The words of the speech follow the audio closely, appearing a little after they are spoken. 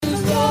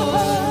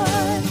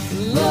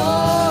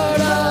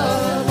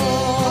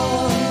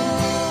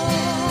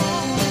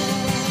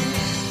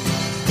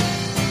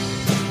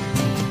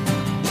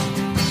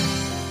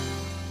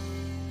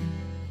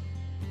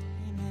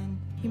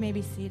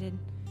seated.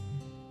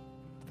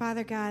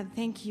 Father God,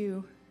 thank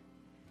you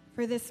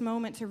for this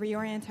moment to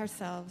reorient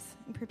ourselves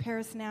and prepare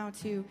us now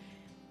to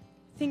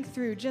think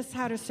through just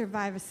how to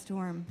survive a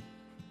storm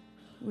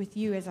with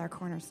you as our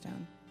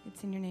cornerstone.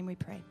 It's in your name we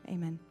pray.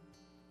 Amen.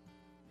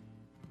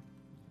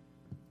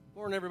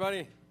 Morning,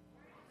 everybody.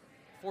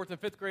 Fourth and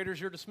fifth graders,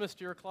 you're dismissed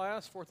to your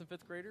class. Fourth and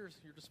fifth graders,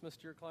 you're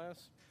dismissed to your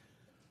class.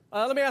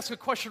 Let me ask a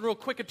question real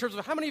quick in terms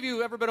of how many of you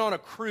have ever been on a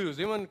cruise?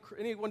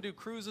 Anyone do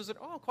cruises?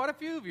 Oh, quite a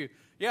few of you.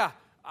 Yeah,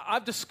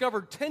 I've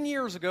discovered 10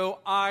 years ago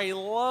I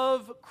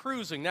love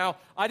cruising. Now,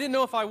 I didn't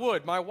know if I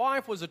would. My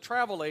wife was a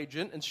travel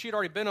agent, and she'd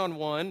already been on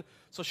one,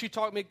 so she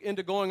talked me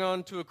into going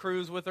on to a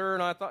cruise with her,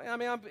 and I thought,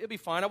 it'd be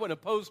fine. I wasn't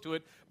opposed to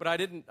it, but I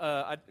didn't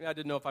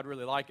know if I'd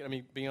really like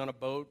it. Being on a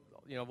boat,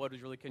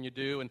 what can you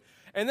do?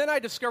 And then I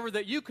discovered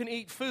that you can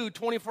eat food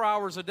 24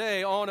 hours a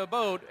day on a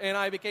boat, and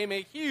I became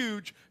a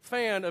huge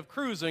fan of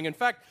cruising. In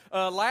fact,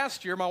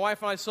 last year, my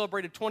wife and I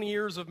celebrated 20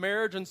 years of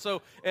marriage, and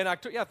so,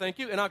 thank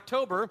you. In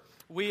October,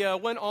 we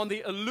went on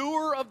the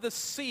Allure of the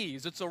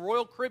Seas. It's a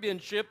Royal Caribbean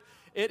ship.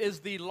 It is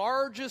the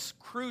largest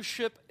cruise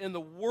ship in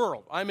the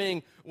world.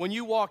 When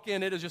you walk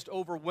in, it is just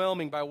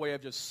overwhelming by way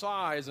of just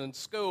size and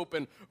scope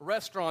and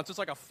restaurants. It's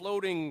like a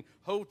floating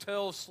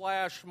hotel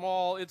 /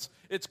 mall.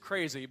 It's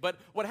crazy. But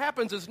what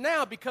happens is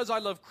now, because I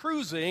love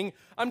cruising,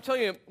 I'm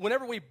telling you,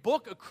 whenever we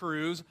book a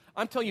cruise,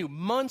 I'm telling you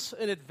months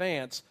in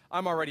advance,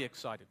 I'm already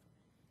excited.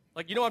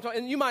 What I'm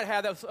talking, and you might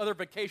have those other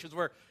vacations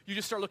where you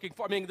just start looking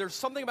for, there's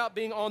something about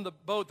being on the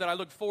boat that I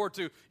look forward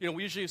to.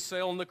 We usually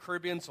sail in the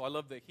Caribbean, so I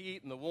love the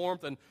heat and the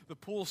warmth and the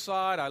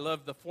poolside. I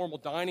love the formal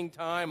dining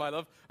time. I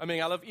love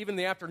even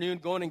the afternoon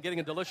going and getting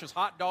a delicious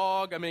hot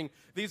dog.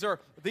 These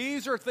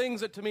are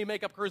things that to me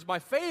make up cruise. My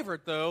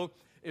favorite, though,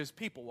 is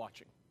people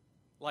watching.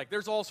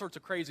 There's all sorts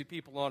of crazy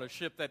people on a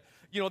ship that,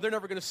 they're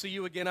never going to see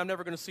you again. I'm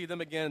never going to see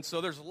them again.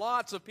 So there's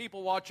lots of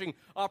people watching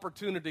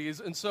opportunities.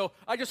 And so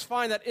I just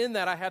find that in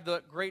that I have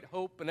the great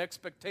hope and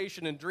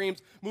expectation and dreams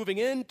moving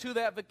into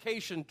that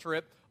vacation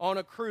trip on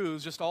a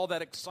cruise, just all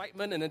that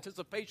excitement and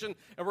anticipation.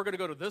 And we're going to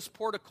go to this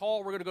port of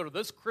call. We're going to go to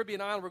this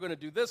Caribbean island. We're going to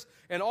do this.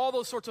 And all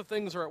those sorts of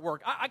things are at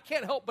work. I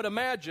can't help but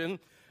imagine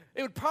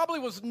it probably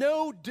was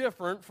no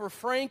different for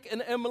Frank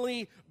and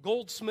Emily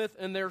Goldsmith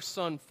and their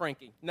son,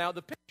 Frankie. Now,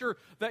 the picture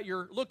that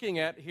you're looking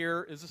at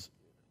here is this.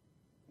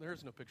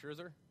 There's no picture, is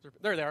there?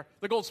 There they are.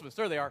 The Goldsmiths,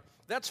 there they are.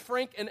 That's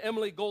Frank and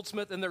Emily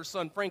Goldsmith and their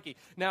son, Frankie.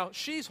 Now,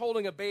 she's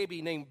holding a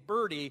baby named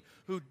Birdie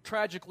who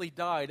tragically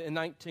died in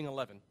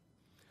 1911.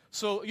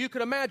 So you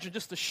can imagine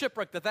just the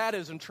shipwreck that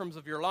is in terms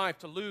of your life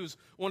to lose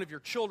one of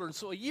your children.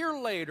 So a year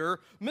later,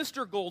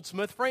 Mr.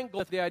 Goldsmith, Frank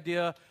Goldsmith, the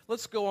idea,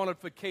 let's go on a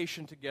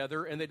vacation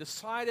together. And they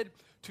decided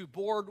to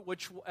board,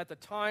 which at the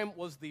time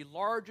was the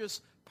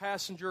largest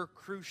passenger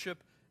cruise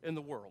ship in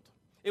the world.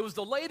 It was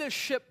the latest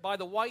ship by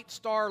the White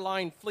Star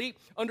Line fleet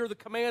under the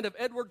command of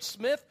Edward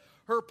Smith.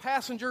 Her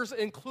passengers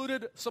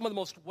included some of the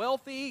most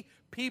wealthy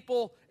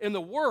people in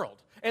the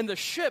world. And the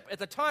ship, at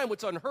the time,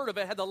 what's unheard of,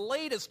 it had the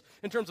latest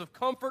in terms of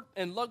comfort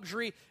and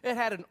luxury. It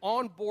had an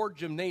onboard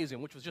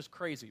gymnasium, which was just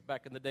crazy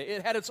back in the day.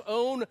 It had its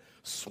own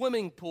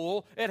swimming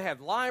pool. It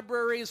had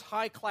libraries,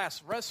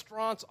 high-class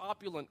restaurants,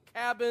 opulent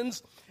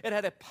cabins. It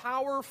had a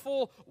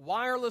powerful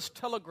wireless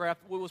telegraph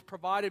that was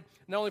provided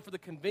not only for the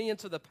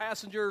convenience of the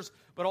passengers,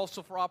 but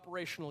also for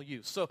operational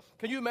use. So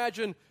can you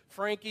imagine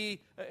Frank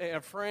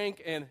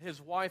and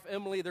his wife,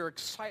 Emily, their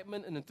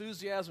excitement and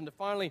enthusiasm to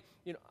finally,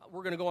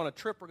 we're going to go on a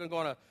trip, we're going to go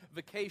on a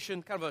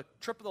vacation, kind of a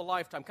trip of the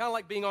lifetime, kind of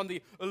like being on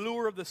the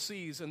Allure of the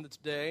Seas in its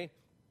day.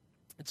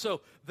 And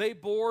so they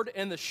board,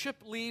 and the ship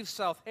leaves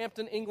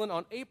Southampton, England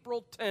on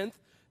April 10th,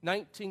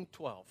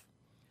 1912.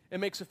 It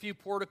makes a few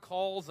port of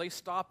calls. They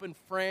stop in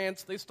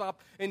France, they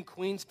stop in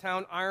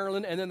Queenstown,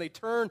 Ireland, and then they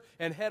turn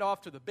and head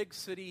off to the big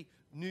city,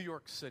 New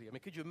York City.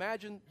 Could you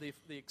imagine the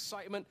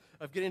excitement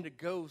of getting to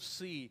go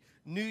see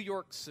New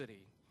York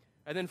City?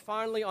 And then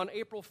finally, on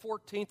April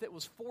 14th, it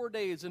was 4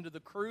 days into the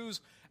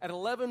cruise, at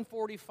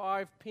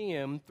 11:45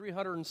 p.m.,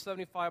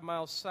 375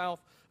 miles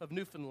south of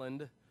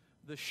Newfoundland,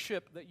 the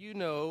ship that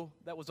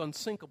that was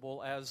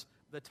unsinkable as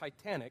the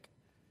Titanic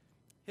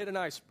hit an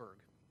iceberg.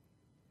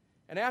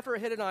 And after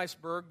it hit an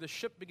iceberg, the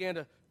ship began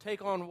to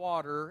take on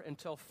water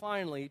until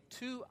finally,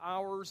 2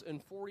 hours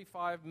and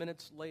 45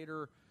 minutes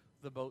later,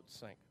 the boat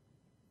sank.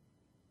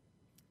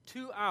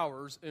 2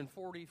 hours and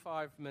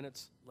 45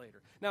 minutes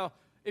later. Now,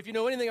 if you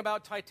know anything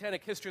about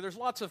Titanic history, there's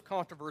lots of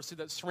controversy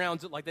that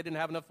surrounds it, like they didn't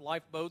have enough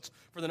lifeboats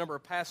for the number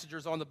of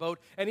passengers on the boat,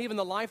 and even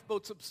the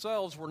lifeboats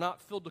themselves were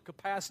not filled to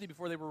capacity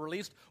before they were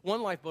released.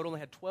 One lifeboat only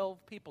had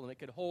 12 people, and it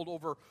could hold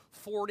over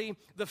 40.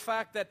 The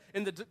fact that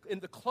in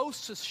the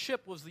closest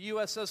ship was the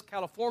USS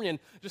Californian,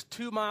 just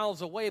 2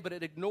 miles away, but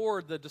it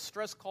ignored the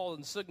distress call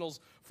and signals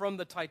from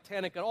the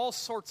Titanic, and all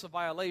sorts of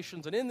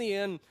violations. And in the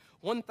end,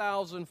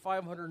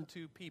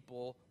 1,502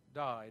 people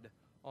died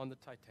on the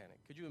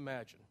Titanic. Could you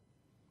imagine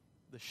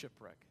the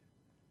shipwreck?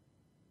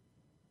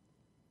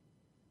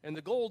 And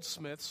the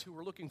Goldsmiths, who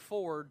were looking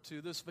forward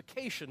to this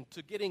vacation,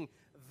 to getting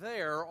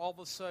there, all of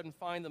a sudden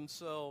find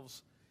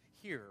themselves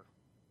here.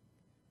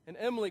 And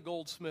Emily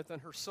Goldsmith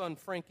and her son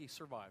Frankie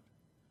survived.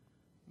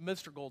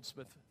 Mr.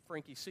 Goldsmith,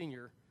 Frankie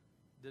Sr.,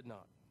 did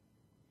not.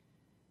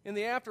 In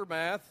the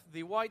aftermath,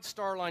 the White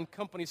Star Line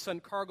company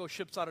sent cargo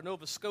ships out of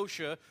Nova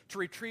Scotia to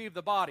retrieve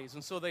the bodies.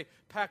 And so they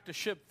packed a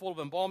ship full of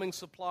embalming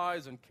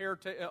supplies and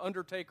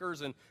undertakers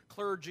and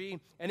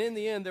clergy. And in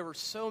the end, there were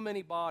so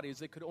many bodies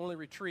they could only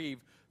retrieve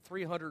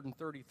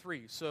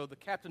 333. So the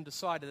captain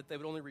decided that they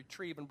would only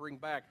retrieve and bring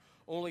back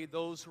only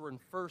those who were in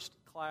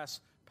first-class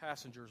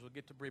passengers would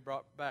get to be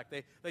brought back.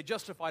 They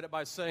justified it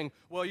by saying,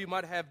 well, you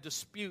might have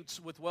disputes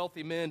with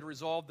wealthy men to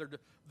resolve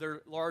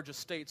their large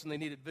estates, and they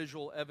needed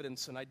visual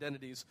evidence and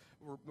identities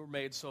were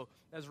made. So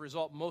as a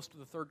result, most of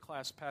the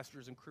third-class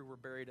passengers and crew were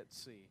buried at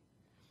sea.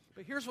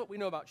 But here's what we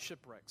know about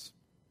shipwrecks.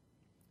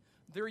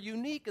 They're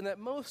unique in that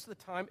most of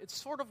the time it's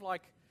sort of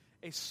like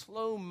a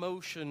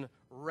slow-motion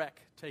wreck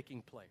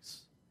taking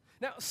place.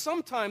 Now,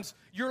 sometimes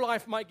your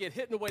life might get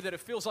hit in a way that it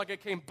feels like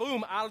it came,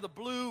 boom, out of the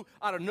blue,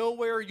 out of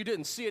nowhere. You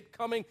didn't see it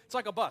coming. It's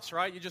like a bus,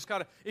 right? You just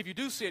kind of, if you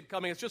do see it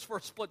coming, it's just for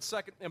a split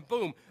second, and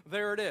boom,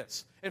 there it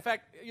is. In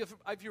fact,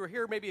 if you were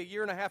here maybe a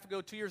year and a half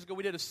ago, 2 years ago,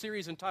 we did a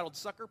series entitled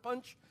Sucker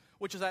Punch,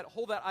 which is that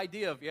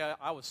idea of, yeah,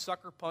 I was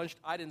sucker punched.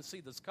 I didn't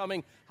see this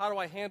coming. How do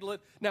I handle it?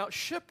 Now,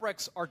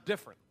 shipwrecks are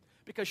different.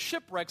 Because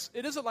shipwrecks,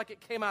 it isn't like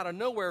it came out of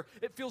nowhere.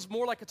 It feels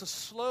more like it's a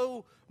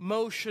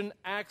slow-motion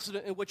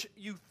accident in which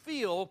you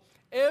feel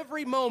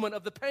every moment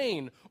of the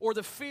pain or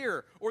the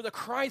fear or the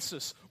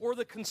crisis or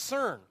the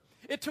concern.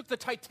 It took the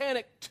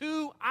Titanic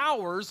 2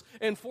 hours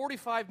and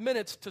 45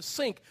 minutes to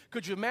sink.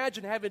 Could you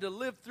imagine having to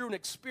live through and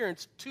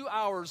experience 2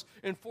 hours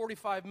and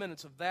 45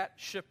 minutes of that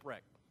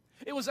shipwreck?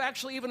 It was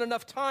actually even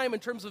enough time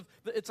in terms of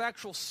its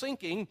actual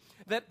sinking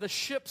that the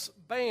ship's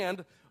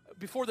band,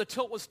 before the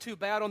tilt was too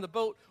bad on the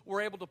boat,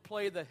 were able to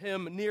play the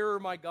hymn, Nearer,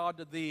 My God,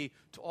 to Thee,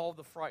 to all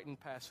the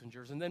frightened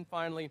passengers. And then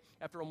finally,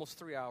 after almost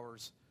 3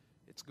 hours,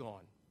 it's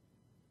gone.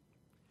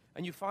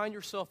 And you find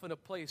yourself in a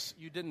place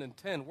you didn't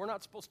intend. We're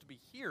not supposed to be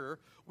here.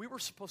 We were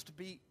supposed to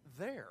be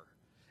there.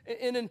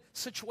 In a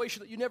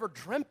situation that you never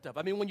dreamt of.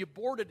 I mean, when you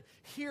boarded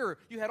here,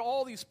 you had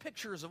all these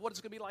pictures of what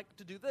it's going to be like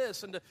to do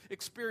this and to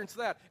experience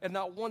that, and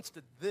not once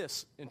did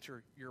this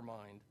enter your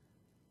mind.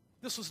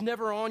 This was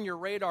never on your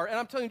radar. And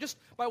I'm telling you, just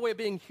by way of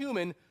being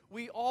human,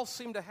 we all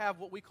seem to have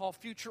what we call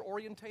future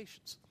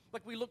orientations.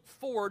 Like we look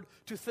forward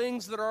to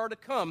things that are to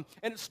come.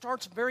 And it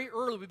starts very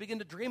early. We begin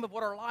to dream of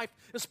what our life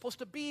is supposed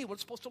to be, what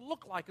it's supposed to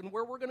look like, and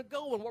where we're going to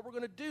go, and what we're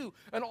going to do,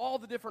 and all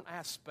the different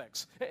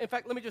aspects. In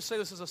fact, let me just say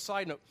this as a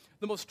side note.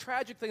 The most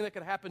tragic thing that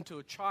could happen to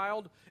a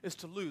child is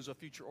to lose a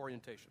future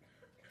orientation.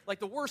 Like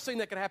the worst thing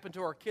that could happen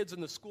to our kids in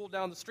the school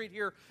down the street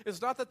here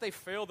is not that they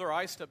fail their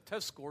ISTEP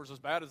test scores, as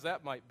bad as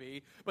that might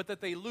be, but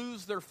that they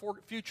lose their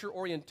future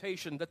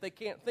orientation, that they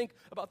can't think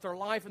about their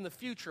life in the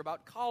future,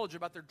 about college,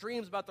 about their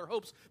dreams, about their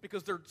hopes,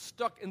 because they're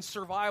stuck in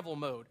survival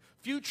mode.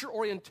 Future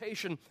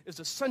orientation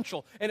is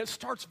essential, and it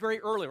starts very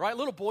early, right?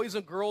 Little boys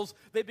and girls,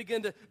 they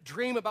begin to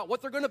dream about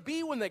what they're going to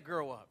be when they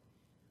grow up,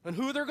 and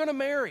who they're going to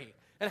marry,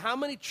 and how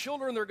many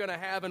children they're going to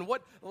have, and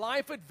what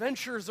life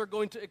adventures they're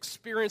going to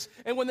experience.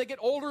 And when they get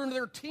older into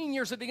their teen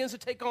years, it begins to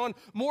take on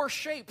more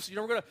shapes. You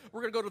know,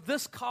 we're going to go to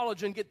this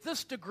college and get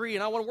this degree,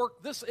 and I want to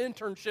work this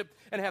internship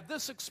and have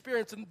this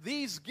experience, and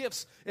these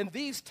gifts and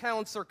these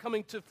talents are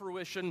coming to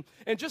fruition.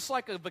 And just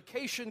like a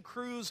vacation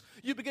cruise,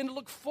 you begin to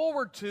look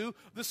forward to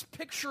this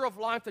picture of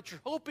life that you're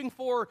hoping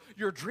for,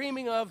 you're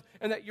dreaming of,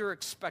 and that you're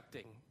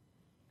expecting.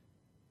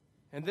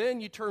 And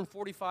then you turn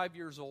 45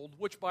 years old,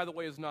 which, by the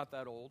way, is not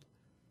that old.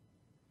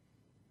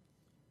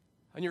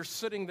 And you're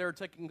sitting there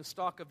taking the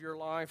stock of your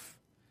life,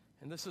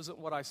 and this isn't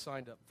what I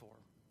signed up for.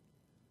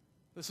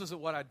 This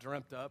isn't what I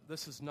dreamt up.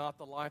 This is not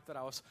the life that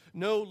I was.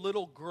 No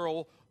little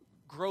girl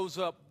grows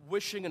up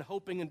wishing and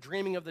hoping and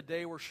dreaming of the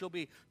day where she'll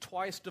be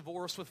twice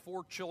divorced with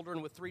 4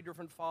 children with 3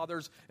 different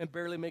fathers and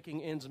barely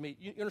making ends meet.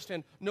 You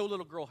understand? No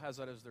little girl has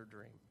that as their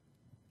dream.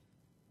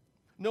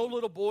 No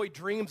little boy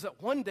dreams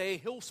that one day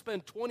he'll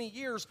spend 20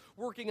 years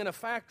working in a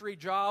factory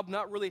job,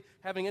 not really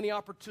having any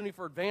opportunity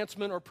for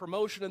advancement or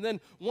promotion, and then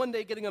one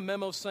day getting a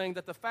memo saying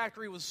that the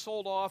factory was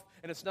sold off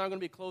and it's now going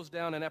to be closed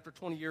down, and after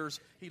 20 years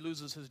he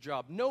loses his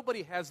job.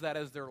 Nobody has that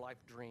as their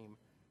life dream.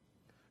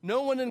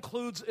 No one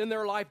includes in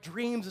their life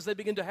dreams as they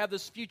begin to have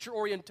this future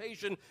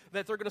orientation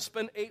that they're going to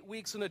spend 8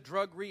 weeks in a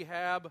drug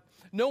rehab.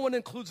 No one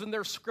includes in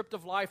their script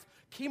of life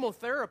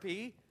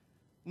chemotherapy.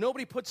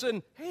 Nobody puts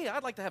in, hey,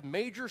 I'd like to have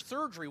major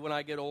surgery when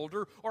I get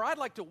older, or I'd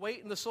like to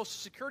wait in the Social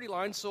Security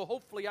line so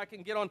hopefully I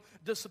can get on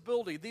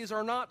disability. These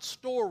are not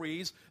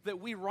stories that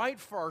we write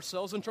for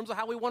ourselves in terms of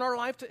how we want our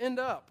life to end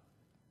up.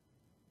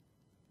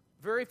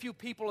 Very few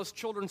people as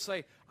children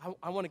say,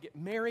 I want to get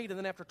married, and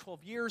then after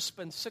 12 years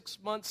spend 6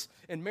 months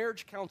in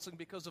marriage counseling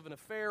because of an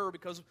affair or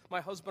because my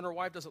husband or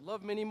wife doesn't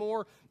love me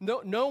anymore.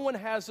 No one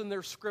has in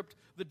their script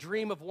the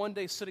dream of one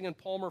day sitting in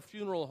Palmer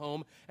Funeral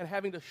Home and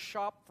having to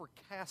shop for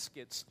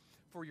caskets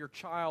for your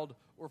child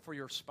or for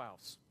your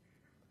spouse.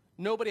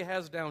 Nobody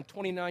has down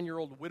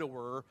 29-year-old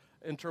widower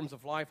in terms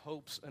of life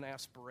hopes and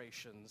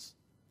aspirations.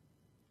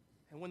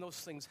 And when those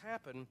things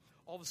happen,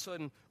 all of a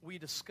sudden we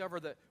discover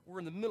that we're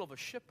in the middle of a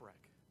shipwreck.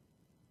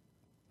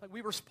 Like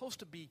we were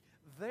supposed to be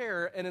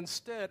there, and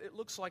instead it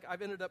looks like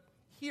I've ended up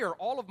here.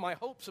 All of my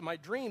hopes and my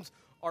dreams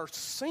are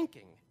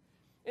sinking.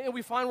 And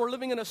we find we're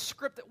living in a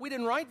script that we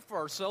didn't write for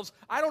ourselves.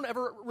 I don't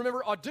ever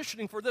remember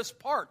auditioning for this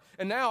part.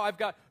 And now I've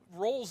got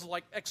roles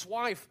like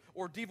ex-wife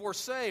or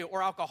divorcee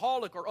or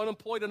alcoholic or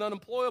unemployed and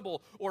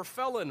unemployable or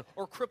felon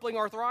or crippling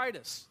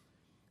arthritis.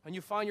 And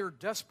you find you're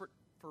desperate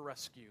for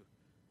rescue.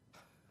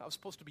 I was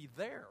supposed to be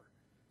there.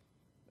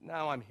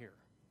 Now I'm here.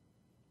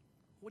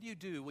 What do you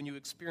do when you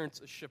experience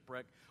a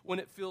shipwreck, when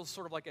it feels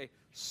sort of like a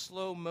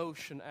slow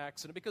motion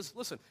accident? Because,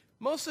 listen,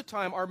 most of the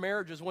time our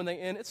marriages, when they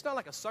end, it's not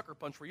like a sucker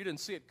punch where you didn't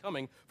see it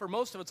coming. For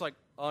most of it's like,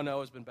 oh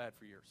no, it's been bad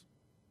for years.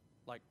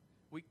 Like,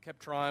 we kept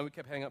trying, we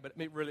kept hanging up, but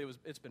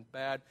it's been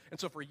bad. And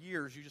so for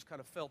years, you just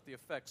kind of felt the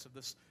effects of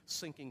this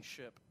sinking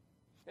ship.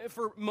 And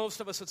for most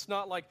of us, it's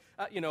not like,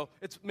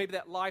 it's maybe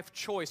that life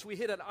choice. We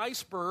hit an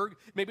iceberg.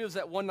 Maybe it was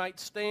that one-night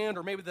stand,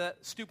 or maybe that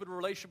stupid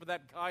relationship with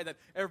that guy that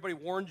everybody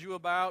warned you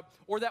about,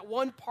 or that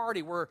one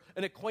party where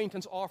an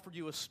acquaintance offered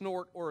you a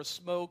snort or a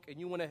smoke, and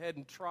you went ahead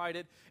and tried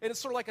it. And it's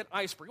sort of like an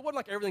iceberg. It wasn't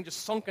like everything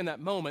just sunk in that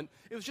moment.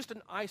 It was just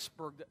an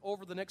iceberg that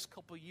over the next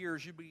couple of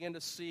years, you begin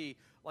to see,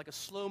 like a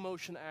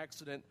slow-motion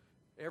accident,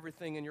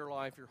 everything in your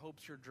life, your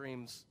hopes, your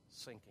dreams,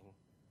 sinking.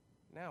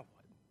 Now what?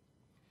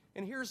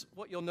 And here's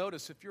what you'll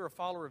notice if you're a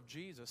follower of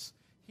Jesus.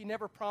 He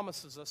never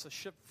promises us a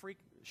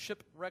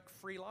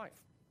shipwreck-free life.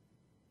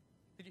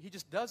 He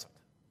just doesn't.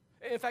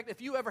 In fact,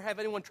 if you ever have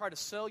anyone try to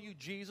sell you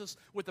Jesus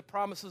with the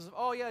promises of,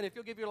 oh yeah, and if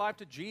you'll give your life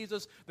to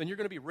Jesus, then you're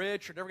going to be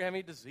rich, you're never going to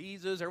have any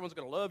diseases, everyone's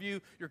going to love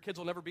you, your kids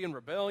will never be in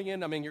rebellion,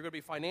 you're going to be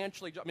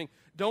financially,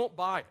 don't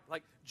buy it.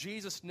 Like,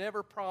 Jesus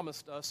never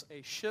promised us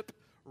a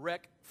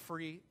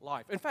shipwreck-free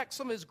life. In fact,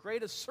 some of his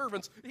greatest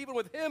servants, even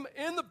with him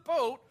in the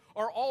boat,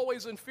 are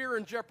always in fear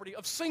and jeopardy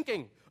of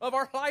sinking, of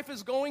our life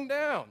is going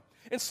down.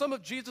 And some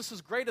of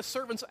Jesus' greatest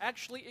servants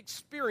actually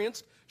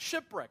experienced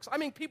shipwrecks.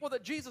 People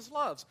that Jesus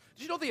loves.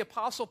 Did you know the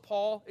Apostle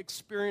Paul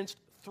experienced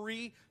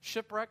 3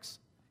 shipwrecks?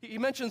 He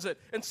mentions it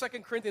in 2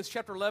 Corinthians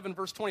chapter 11,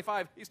 verse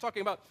 25. He's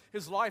talking about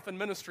his life and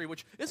ministry,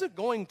 which isn't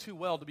going too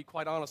well, to be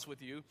quite honest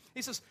with you.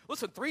 He says,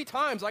 listen, 3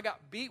 times I got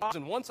beat,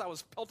 and once I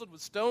was pelted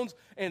with stones,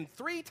 and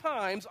 3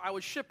 times I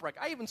was shipwrecked.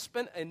 I even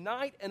spent a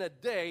night and a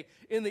day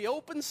in the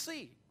open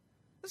sea.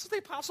 This is the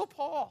Apostle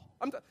Paul.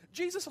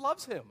 Jesus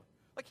loves him.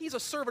 Like, he's a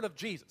servant of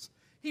Jesus.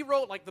 He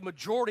wrote like the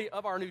majority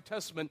of our New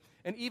Testament,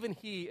 and even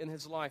he in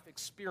his life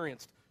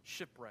experienced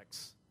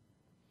shipwrecks.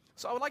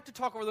 So I would like to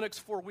talk over the next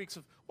 4 weeks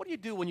of what do you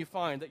do when you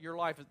find that your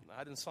life is,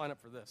 I didn't sign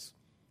up for this.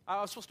 I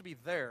was supposed to be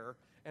there,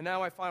 and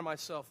now I find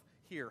myself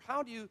here.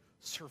 How do you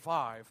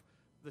survive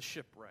the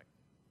shipwreck?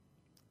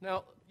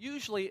 Now,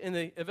 usually in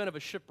the event of a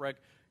shipwreck,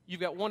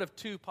 you've got one of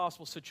 2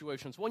 possible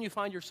situations. One, you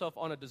find yourself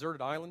on a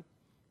deserted island,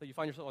 that you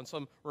find yourself on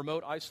some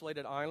remote,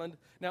 isolated island.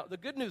 Now, the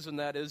good news in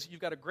that is you've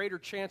got a greater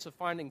chance of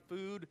finding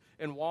food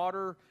and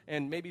water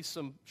and maybe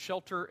some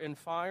shelter and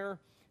fire.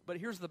 But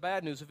here's the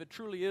bad news. If it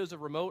truly is a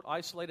remote,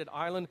 isolated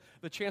island,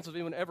 the chances of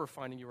anyone ever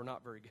finding you are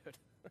not very good.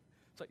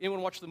 It's like,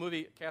 anyone watch the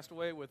movie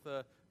Castaway with,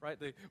 the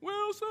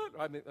Wilson?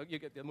 You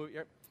get the movie,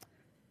 right?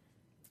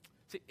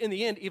 See, in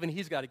the end, even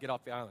he's got to get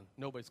off the island.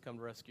 Nobody's come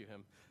to rescue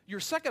him. Your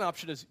second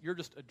option is you're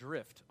just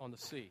adrift on the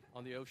sea,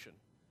 on the ocean.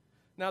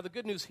 Now, the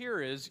good news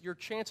here is your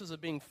chances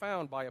of being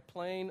found by a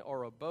plane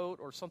or a boat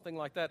or something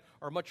like that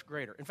are much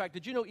greater. In fact,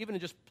 did you know even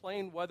in just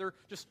plain weather,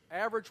 just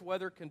average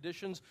weather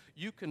conditions,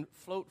 you can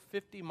float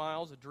 50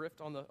 miles adrift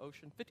on the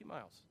ocean? 50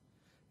 miles.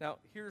 Now,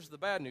 here's the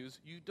bad news.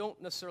 You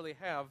don't necessarily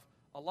have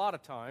a lot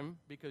of time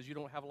because you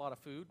don't have a lot of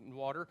food and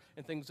water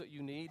and things that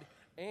you need,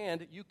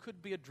 and you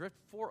could be adrift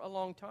for a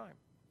long time.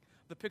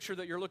 The picture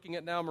that you're looking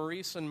at now,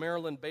 Maurice and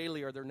Marilyn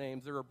Bailey are their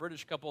names. They're a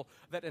British couple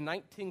that in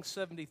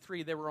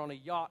 1973, they were on a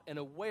yacht, and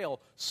a whale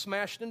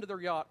smashed into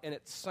their yacht, and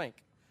it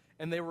sank.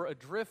 And they were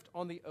adrift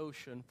on the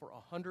ocean for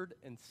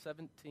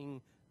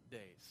 117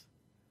 days.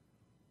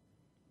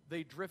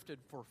 They drifted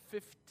for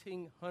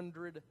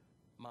 1,500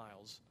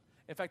 miles.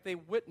 In fact, they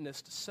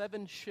witnessed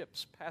 7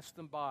 ships pass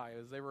them by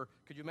as they were,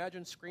 could you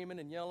imagine, screaming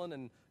and yelling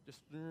and just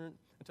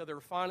until they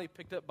were finally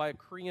picked up by a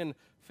Korean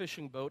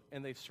fishing boat,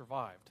 and they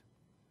survived.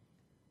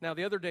 Now,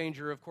 the other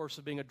danger, of course,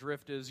 of being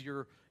adrift is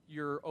you're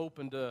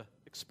open to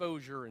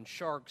exposure and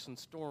sharks and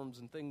storms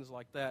and things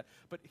like that.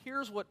 But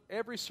here's what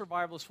every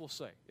survivalist will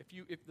say.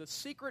 If the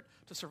secret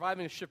to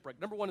surviving a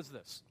shipwreck, number 1 is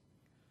this.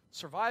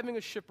 Surviving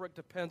a shipwreck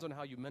depends on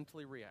how you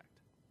mentally react.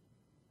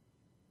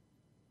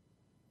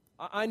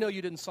 I know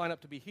you didn't sign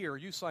up to be here.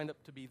 You signed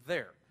up to be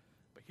there.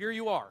 But here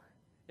you are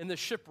in the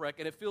shipwreck,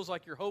 and it feels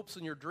like your hopes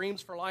and your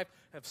dreams for life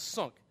have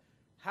sunk.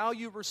 How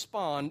you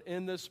respond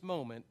in this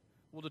moment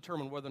will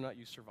determine whether or not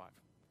you survive.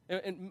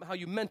 And how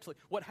you mentally,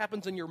 what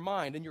happens in your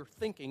mind, in your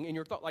thinking, in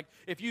your thought. Like,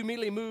 if you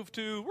immediately move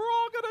to, we're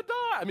all going to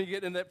die, you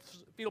get in that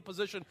fetal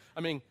position,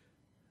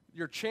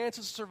 your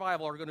chances of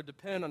survival are going to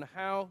depend on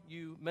how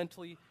you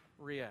mentally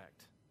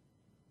react.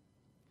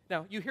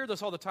 Now, you hear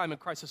this all the time in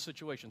crisis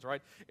situations,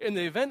 right? In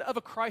the event of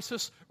a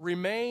crisis,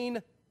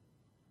 remain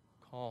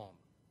calm.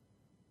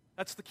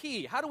 That's the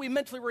key. How do we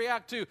mentally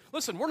react to,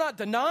 listen, we're not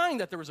denying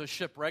that there was a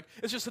shipwreck.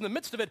 It's just in the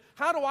midst of it,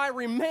 how do I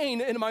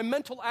remain in my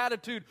mental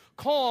attitude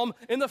calm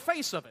in the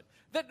face of it?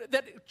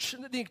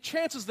 The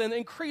chances then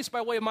increase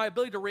by way of my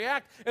ability to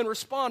react and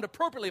respond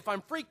appropriately. If I'm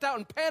freaked out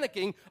and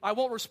panicking, I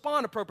won't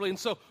respond appropriately. And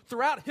so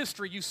throughout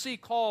history, you see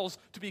calls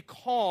to be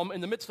calm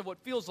in the midst of what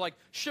feels like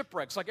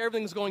shipwrecks, like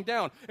everything's going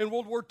down. In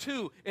World War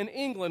II, in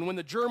England, when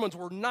the Germans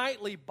were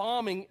nightly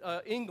bombing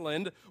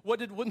England, what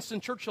did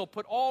Winston Churchill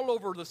put all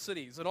over the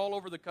cities and all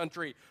over the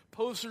country?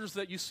 Posters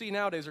that you see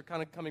nowadays are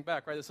kind of coming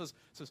back, right? It says,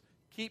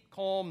 keep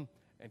calm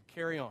and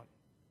carry on.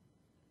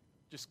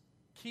 Just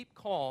keep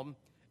calm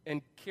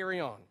and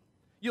carry on.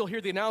 You'll hear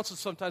the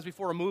announcements sometimes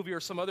before a movie or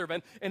some other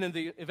event, and in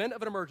the event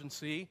of an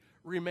emergency,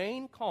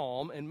 remain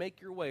calm and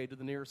make your way to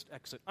the nearest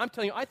exit. I'm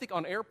telling you, I think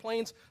on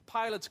airplanes,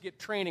 pilots get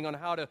training on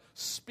how to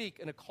speak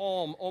in a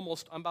calm,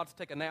 almost I'm about to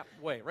take a nap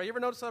way, right? You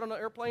ever notice that on an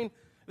airplane?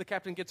 The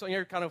captain gets on,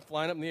 you're kind of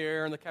flying up in the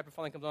air, and the captain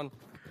finally comes on.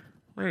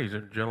 Ladies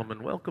and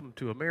gentlemen, welcome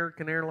to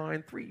American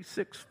Airline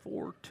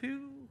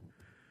 3642.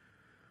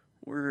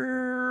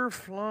 We're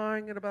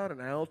flying at about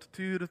an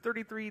altitude of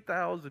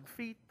 33,000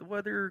 feet. The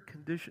weather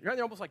condition,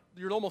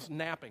 you're almost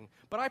napping.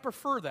 But I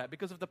prefer that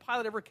because if the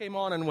pilot ever came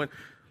on and went,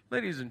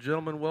 ladies and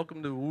gentlemen,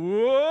 welcome to,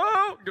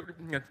 whoa.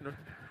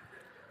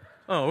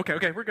 Oh,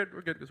 okay, we're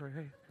good. Sorry,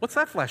 hey, what's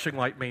that flashing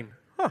light mean?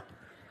 Huh?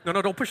 No,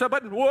 don't push that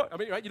button. Whoa. I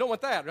mean, right? You don't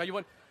want that, right? You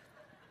want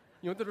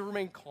them to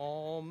remain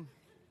calm.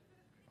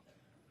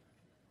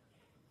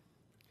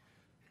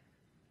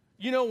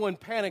 You know when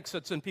panic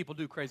sets in, people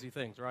do crazy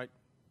things, right?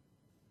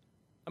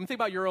 I mean, think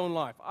about your own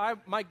life.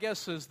 My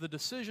guess is the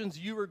decisions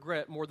you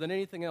regret more than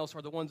anything else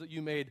are the ones that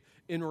you made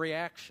in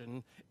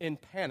reaction, in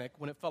panic,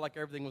 when it felt like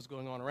everything was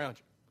going on around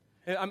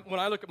you. And when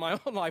I look at my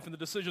own life and the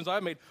decisions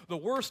I've made, the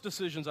worst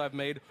decisions I've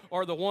made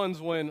are the ones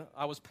when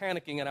I was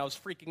panicking and I was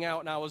freaking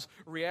out and I was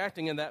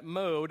reacting in that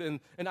mode. And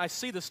I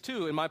see this,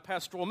 too, in my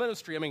pastoral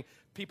ministry. I mean,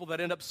 people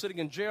that end up sitting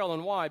in jail,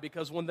 and why?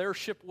 Because when their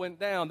ship went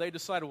down, they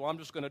decided, well, I'm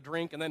just going to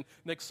drink, and then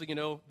next thing you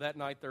know, that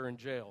night they're in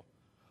jail.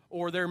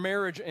 Or their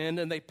marriage end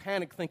and they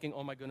panic thinking,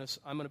 oh my goodness,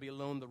 I'm going to be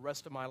alone the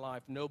rest of my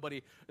life.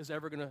 Nobody is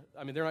ever going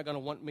to, they're not going to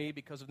want me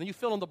because of, then you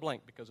fill in the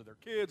blank, because of their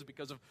kids,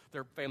 because of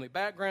their family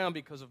background,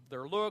 because of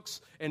their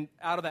looks. And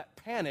out of that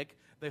panic,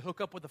 they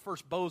hook up with the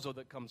first bozo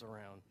that comes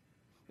around.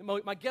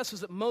 My guess is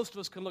that most of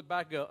us can look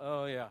back and go,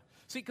 oh yeah.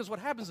 See, because what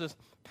happens is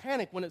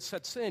panic, when it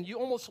sets in, you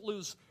almost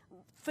lose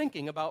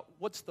thinking about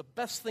what's the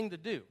best thing to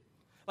do.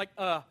 Like,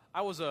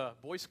 I was a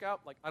Boy Scout.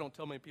 Like, I don't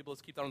tell many people,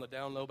 let's keep that on the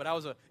down low, but I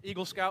was an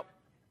Eagle Scout.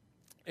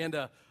 And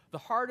the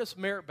hardest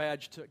merit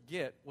badge to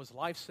get was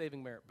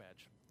life-saving merit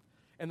badge.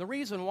 And the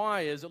reason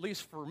why is, at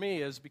least for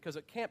me, is because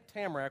at Camp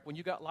Tamarack, when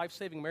you got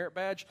life-saving merit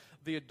badge,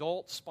 the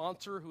adult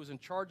sponsor who was in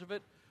charge of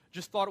it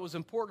just thought it was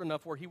important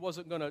enough where he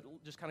wasn't going to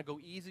just kind of go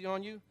easy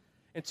on you.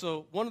 And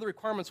so one of the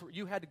requirements were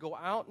you had to go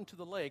out into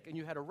the lake and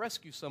you had to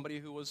rescue somebody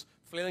who was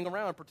flailing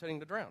around pretending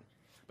to drown.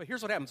 But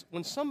here's what happens.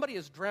 When somebody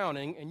is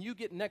drowning and you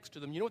get next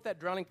to them, you know what that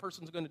drowning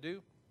person's going to do?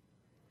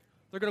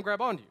 They're going to grab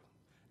onto you.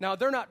 Now,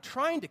 they're not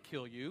trying to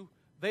kill you.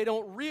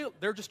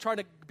 They're just trying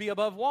to be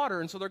above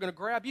water, and so they're going to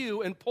grab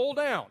you and pull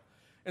down.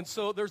 And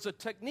so there's a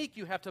technique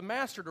you have to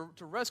master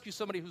to rescue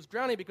somebody who's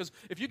drowning, because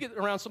if you get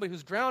around somebody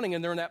who's drowning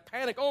and they're in that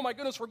panic, oh my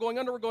goodness, we're going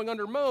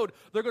under mode,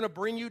 they're going to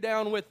bring you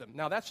down with them.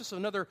 Now that's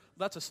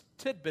a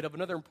tidbit of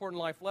another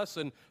important life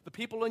lesson. The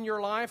people in your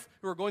life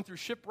who are going through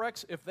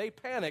shipwrecks, if they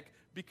panic,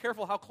 be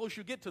careful how close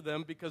you get to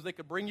them, because they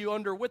could bring you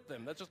under with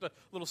them. That's just a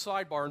little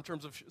sidebar in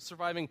terms of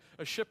surviving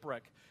a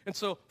shipwreck. And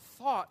so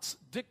thoughts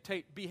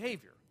dictate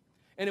behavior.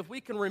 And if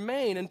we can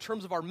remain, in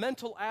terms of our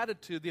mental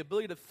attitude, the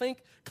ability to think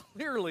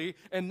clearly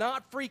and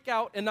not freak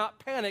out and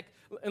not panic,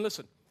 and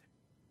listen,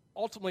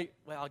 ultimately,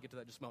 well, I'll get to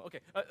that in just a moment.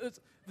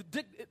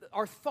 Okay,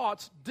 our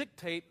thoughts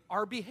dictate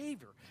our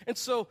behavior. And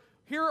so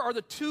here are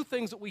the two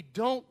things that we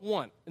don't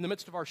want in the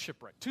midst of our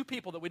shipwreck. Two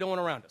people that we don't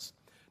want around us.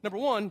 Number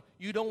one,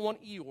 you don't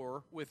want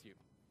Eeyore with you.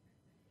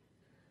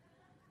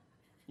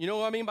 You know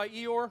what I mean by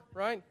Eeyore,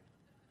 right?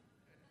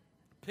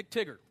 Pick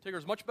Tigger.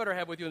 Tigger's much better to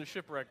have with you in a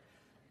shipwreck,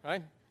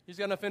 right? He's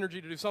got enough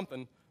energy to do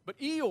something. But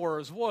Eeyore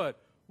is what?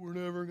 We're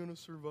never going to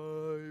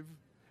survive.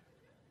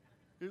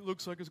 It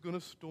looks like it's going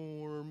to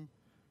storm.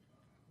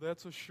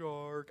 That's a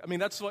shark.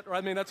 That's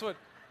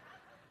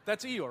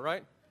Eeyore,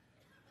 right?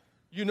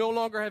 You no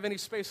longer have any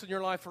space in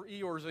your life for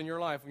Eeyores in your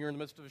life when you're in the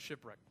midst of a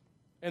shipwreck.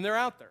 And they're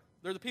out there.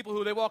 They're the people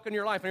who they walk into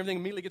your life and everything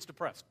immediately gets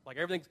depressed. Like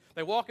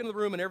they walk into the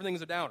room and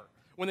everything's a downer.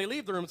 When they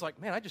leave the room, it's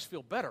like, man, I just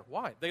feel better.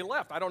 Why? They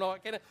left. I don't know.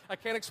 I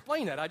can't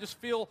explain that. I just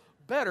feel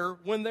better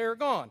when they're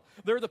gone.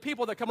 They're the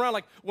people that come around,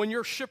 like when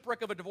your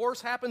shipwreck of a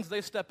divorce happens,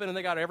 they step in and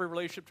they got every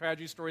relationship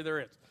tragedy story there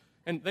is.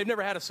 And they've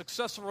never had a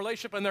successful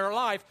relationship in their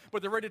life,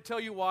 but they're ready to tell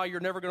you why you're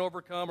never going to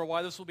overcome, or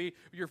why this will be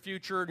your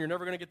future and you're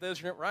never going to get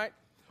this, right?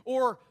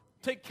 Or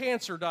take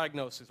cancer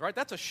diagnosis, right?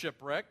 That's a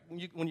shipwreck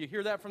when you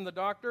hear that from the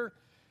doctor.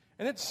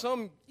 And then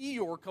some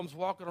Eeyore comes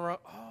walking around,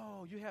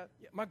 oh,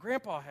 my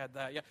grandpa had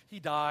that. Yeah, he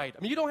died.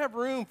 You don't have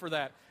room for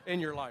that in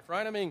your life,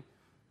 right?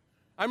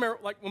 I remember,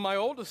 like, when my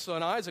oldest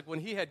son, Isaac, when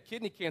he had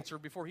kidney cancer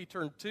before he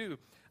turned 2,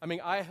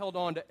 I held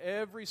on to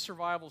every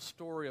survival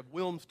story of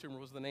Wilms tumor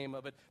was the name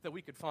of it that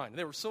we could find.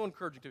 They were so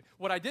encouraging to me.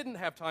 What I didn't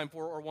have time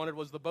for or wanted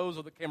was the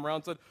bozo that came around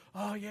and said,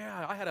 oh,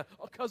 yeah, I had a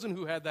cousin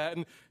who had that,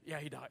 and, yeah,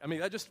 he died.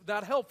 That's just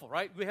not helpful,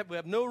 right? We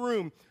have no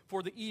room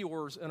for the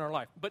Eeyores in our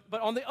life. But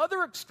on the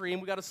other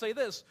extreme, we got to say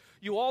this.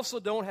 You also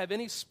don't have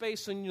any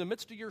space in the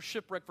midst of your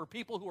shipwreck for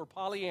people who are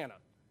Pollyanna.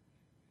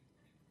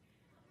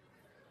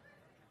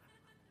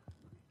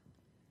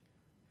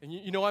 And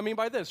you know what I mean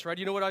by this, right?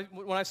 You know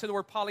when I say the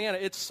word Pollyanna,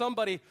 it's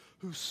somebody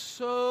who's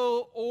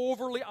so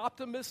overly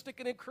optimistic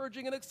and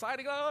encouraging and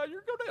exciting. Oh, you're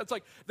good. It's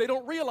like they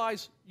don't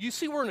realize, you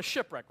see we're in a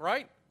shipwreck,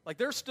 right? Like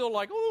they're still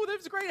like, oh,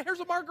 this is great. Here's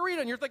a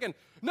margarita. And you're thinking,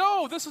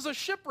 no, this is a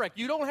shipwreck.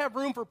 You don't have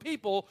room for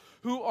people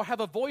who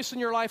have a voice in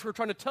your life who are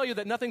trying to tell you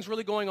that nothing's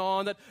really going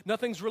on, that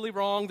nothing's really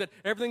wrong, that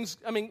everything's,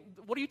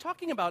 what are you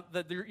talking about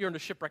that you're in a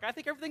shipwreck? I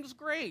think everything's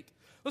great.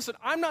 Listen,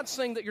 I'm not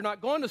saying that you're not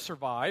going to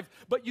survive,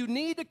 but you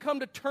need to come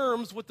to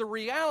terms with the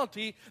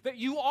reality that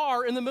you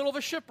are in the middle of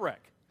a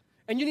shipwreck.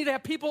 And you need to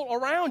have people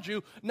around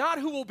you, not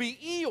who will be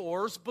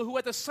Eeyores, but who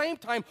at the same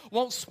time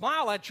won't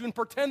smile at you and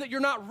pretend that you're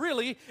not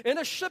really in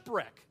a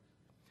shipwreck.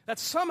 That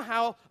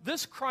somehow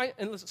this Christ,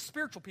 and listen,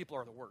 spiritual people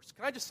are the worst.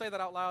 Can I just say that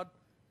out loud?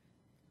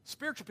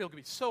 Spiritual people can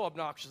be so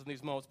obnoxious in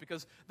these moments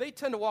because they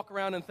tend to walk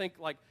around and think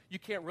like you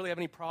can't really have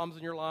any problems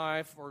in your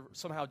life, or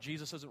somehow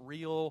Jesus isn't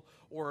real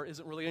or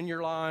isn't really in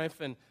your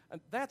life, and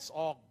that's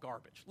all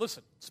garbage.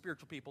 Listen,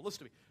 spiritual people, listen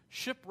to me.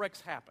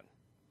 Shipwrecks happen,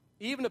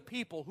 even to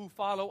people who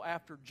follow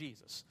after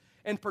Jesus.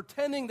 And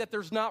pretending that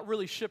there's not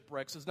really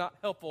shipwrecks is not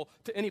helpful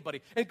to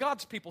anybody. And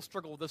God's people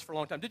struggle with this for a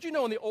long time. Did you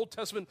know in the Old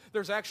Testament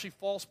there's actually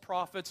false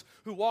prophets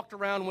who walked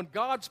around when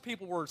God's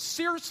people were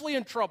seriously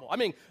in trouble?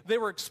 They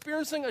were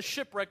experiencing a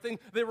shipwreck thing.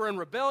 They were in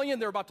rebellion.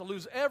 They were about to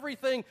lose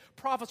everything.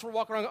 Prophets were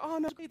walking around going, oh,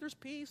 no, there's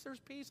peace,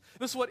 there's peace.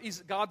 This is what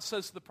God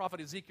says to the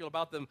prophet Ezekiel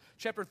about them.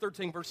 Chapter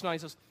 13, verse 9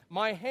 says,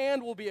 my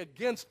hand will be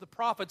against the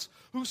prophets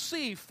who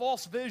see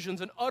false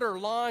visions and utter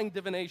lying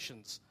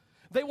divinations.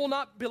 They will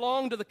not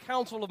belong to the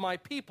counsel of my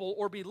people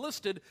or be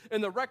listed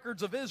in the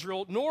records of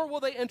Israel, nor will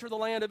they enter the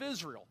land of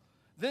Israel.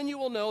 Then you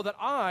will know that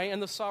I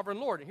am the sovereign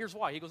Lord. And here's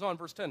why. He goes on,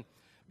 verse 10.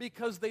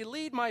 Because they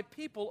lead my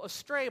people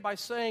astray by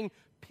saying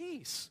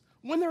peace,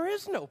 when there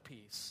is no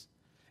peace.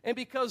 And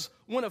because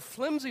when a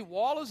flimsy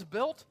wall is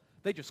built,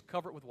 they just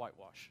cover it with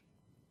whitewash.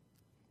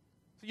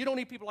 So you don't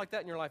need people like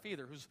that in your life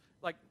either, who's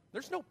like,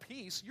 there's no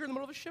peace. You're in the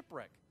middle of a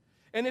shipwreck.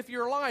 And if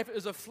your life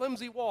is a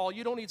flimsy wall,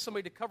 you don't need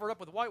somebody to cover it up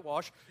with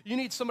whitewash. You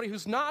need somebody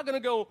who's not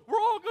going to go, we're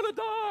all going to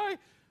die,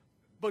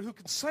 but who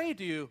can say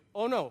to you,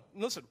 oh no,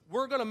 listen,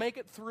 we're going to make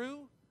it through,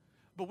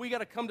 but we got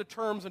to come to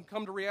terms and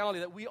come to reality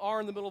that we are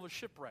in the middle of a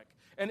shipwreck.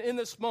 And in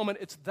this moment,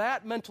 it's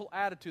that mental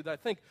attitude that I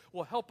think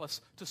will help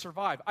us to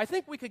survive. I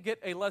think we could get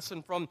a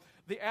lesson from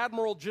the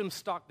Admiral Jim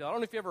Stockdale. I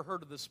don't know if you ever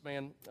heard of this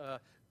man,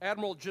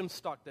 Admiral Jim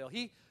Stockdale.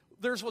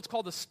 There's what's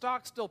called the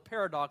Stockdale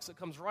paradox that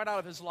comes right out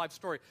of his life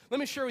story.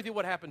 Let me share with you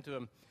what happened to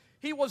him.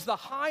 He was the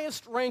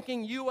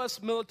highest-ranking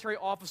U.S. military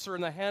officer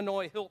in the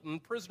Hanoi Hilton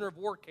prisoner of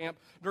war camp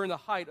during the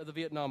height of the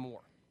Vietnam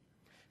War.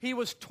 He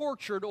was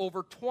tortured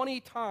over 20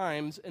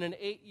 times in an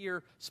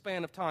 8-year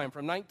span of time,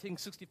 from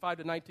 1965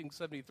 to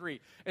 1973.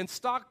 And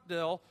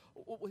Stockdale,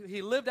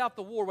 he lived out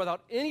the war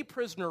without any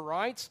prisoner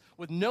rights,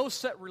 with no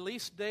set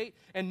release date,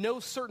 and no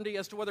certainty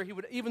as to whether he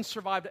would even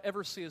survive to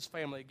ever see his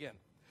family again.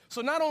 So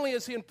not only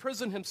is he in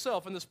prison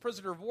himself in this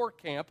prisoner of war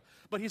camp,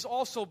 but he's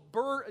also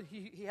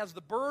he has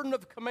the burden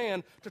of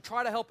command to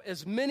try to help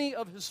as many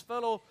of his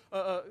fellow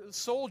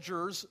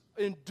soldiers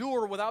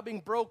endure without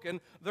being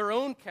broken their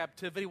own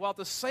captivity, while at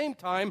the same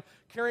time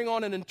carrying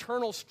on an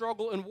internal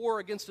struggle and war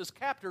against his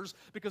captors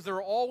because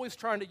they're always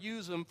trying to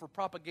use him for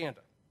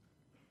propaganda.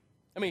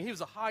 He was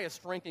the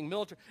highest-ranking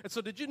military. And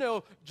so did you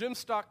know Jim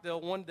Stockdale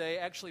one day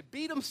actually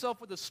beat himself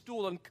with a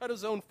stool and cut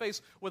his own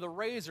face with a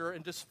razor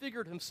and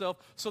disfigured himself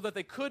so that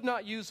they could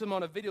not use him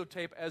on a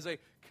videotape as a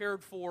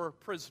cared-for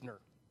prisoner?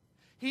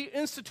 He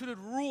instituted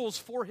rules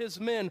for his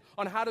men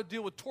on how to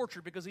deal with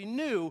torture because he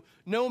knew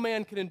no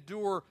man can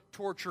endure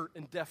torture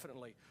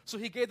indefinitely. So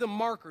he gave them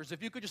markers.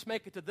 If you could just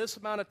make it to this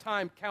amount of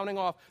time counting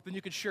off, then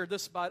you could share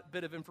this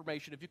bit of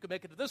information. If you could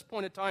make it to this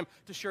point in time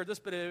to share this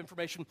bit of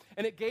information.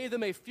 And it gave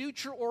them a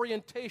future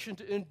orientation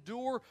to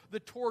endure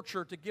the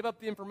torture, to give up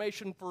the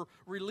information for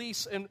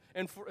release and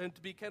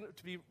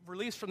to be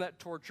released from that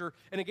torture.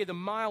 And it gave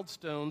them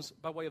milestones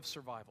by way of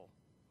survival.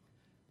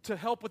 To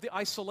help with the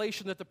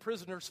isolation that the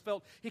prisoners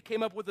felt, he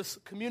came up with this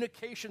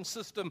communication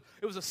system.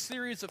 It was a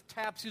series of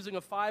taps using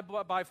a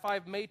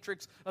 5x5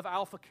 matrix of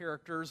alpha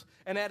characters.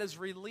 And at his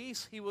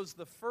release, he was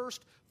the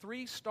first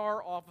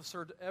 3-star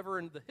officer to ever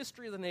in the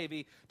history of the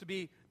Navy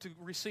to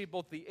receive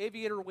both the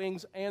Aviator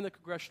Wings and the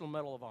Congressional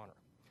Medal of Honor.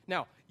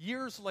 Now,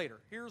 years later,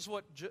 here's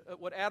what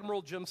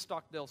Admiral Jim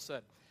Stockdale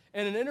said.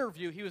 In an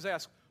interview, he was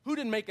asked, who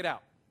didn't make it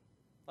out?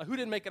 Who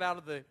didn't make it out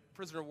of the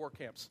prisoner of war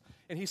camps?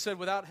 And he said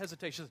without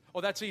hesitation,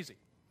 oh, that's easy.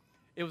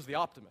 It was the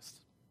optimists.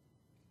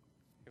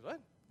 He goes, what?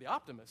 The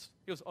optimists?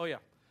 He goes, oh, yeah.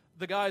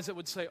 The guys that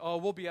would say, oh,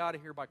 we'll be out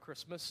of here by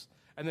Christmas,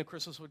 and then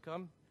Christmas would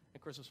come,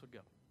 And Christmas would go.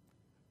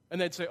 And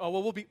they'd say, oh,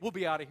 well, we'll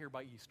be out of here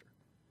by Easter.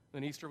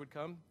 And then Easter would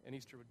come, and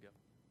Easter would go.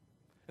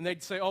 And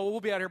they'd say, oh, well,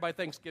 we'll be out here by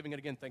Thanksgiving. And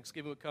again,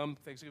 Thanksgiving would come,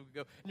 Thanksgiving would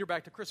go. And you're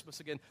back to Christmas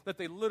again. That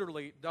they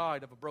literally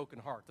died of a broken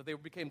heart. That they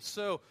became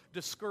so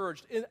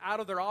discouraged out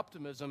of their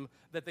optimism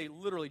that they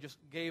literally just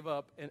gave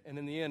up. And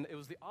in the end, it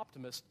was the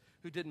optimist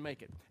who didn't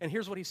make it. And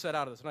here's what he said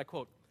out of this, and I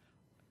quote.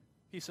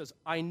 He says,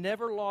 I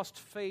never lost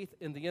faith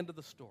in the end of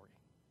the story.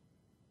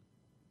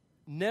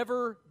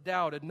 Never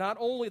doubted not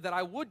only that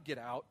I would get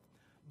out,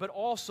 but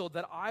also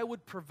that I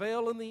would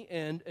prevail in the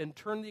end and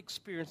turn the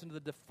experience into the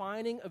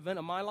defining event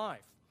of my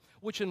life,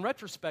 which in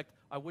retrospect,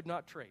 I would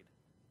not trade.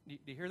 Do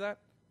you hear that?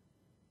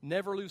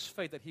 Never lose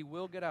faith that he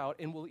will get out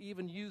and will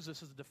even use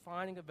this as a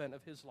defining event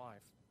of his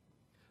life.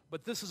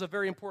 But this is a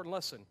very important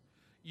lesson.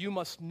 You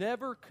must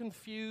never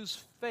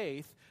confuse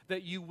faith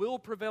that you will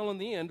prevail in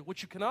the end,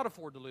 which you cannot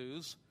afford to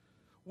lose,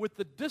 with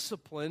the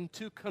discipline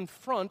to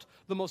confront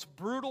the most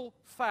brutal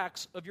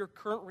facts of your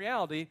current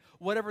reality,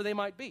 whatever they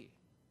might be.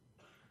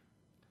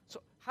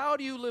 So how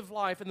do you live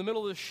life in the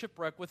middle of this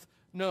shipwreck with,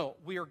 no,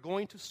 we are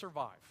going to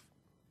survive.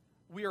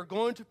 We are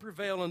going to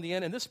prevail in the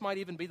end, and this might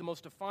even be the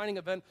most defining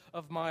event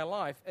of my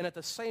life, and at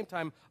the same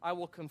time, I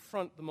will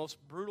confront the most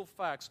brutal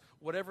facts,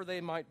 whatever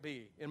they might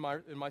be in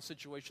my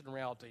situation and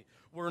reality.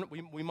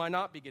 We might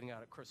not be getting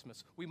out at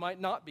Christmas. We might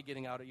not be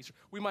getting out at Easter.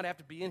 We might have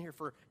to be in here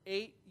for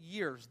 8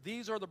 years.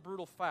 These are the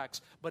brutal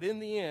facts, but in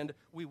the end,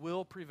 we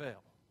will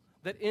prevail.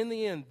 That in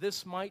the end,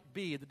 this might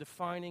be the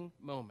defining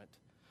moment.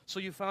 So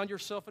you found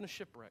yourself in a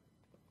shipwreck.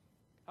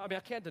 I mean,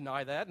 I can't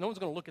deny that. No one's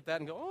going to look at that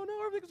and go, oh,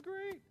 no, everything's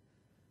great.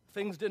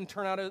 Things didn't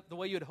turn out the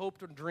way you had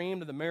hoped or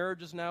dreamed, and the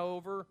marriage is now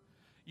over.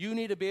 You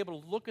need to be able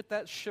to look at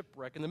that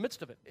shipwreck in the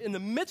midst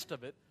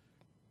of it,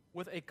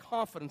 with a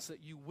confidence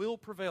that you will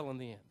prevail in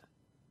the end.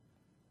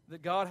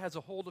 That God has a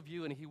hold of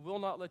you, and he will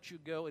not let you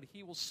go, and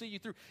he will see you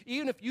through.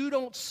 Even if you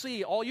don't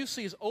see, all you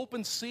see is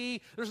open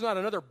sea, there's not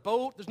another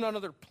boat, there's not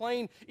another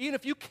plane. Even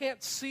if you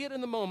can't see it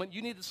in the moment,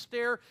 you need to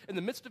stare in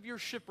the midst of your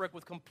shipwreck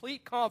with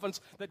complete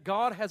confidence that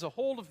God has a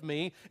hold of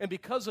me, and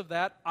because of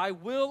that, I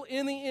will,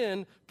 in the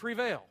end,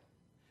 prevail.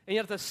 And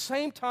yet at the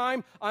same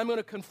time, I'm going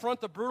to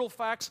confront the brutal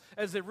facts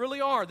as they really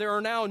are. There are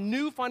now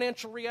new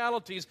financial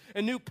realities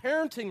and new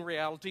parenting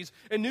realities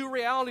and new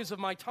realities of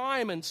my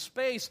time and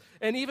space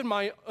and even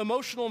my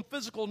emotional and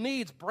physical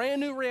needs,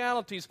 brand new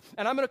realities.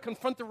 And I'm going to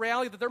confront the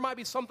reality that there might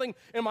be something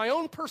in my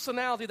own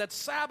personality that's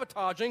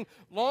sabotaging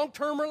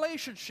long-term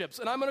relationships.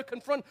 And I'm going to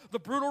confront the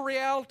brutal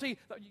reality.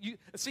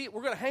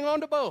 We're going to hang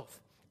on to both.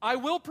 I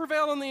will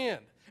prevail in the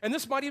end. And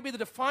this might even be the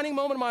defining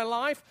moment of my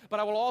life, but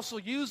I will also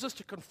use this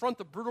to confront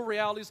the brutal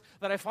realities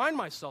that I find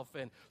myself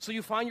in. So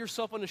you find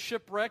yourself in a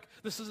shipwreck.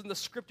 This isn't the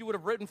script you would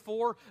have written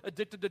for,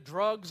 addicted to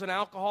drugs and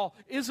alcohol.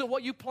 Isn't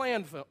what you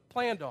planned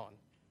on.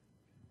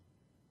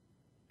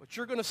 But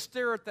you're going to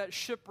stare at that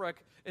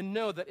shipwreck and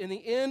know that in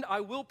the end,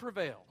 I will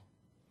prevail.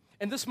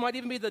 And this might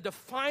even be the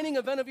defining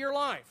event of your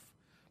life.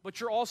 But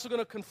you're also going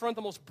to confront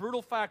the most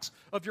brutal facts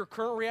of your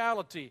current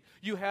reality.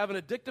 You have an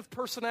addictive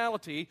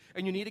personality,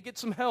 and you need to get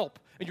some help.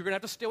 And you're going to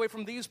have to stay away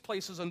from these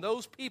places and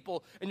those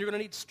people, and you're going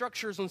to need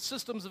structures and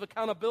systems of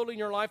accountability in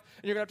your life,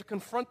 and you're going to have to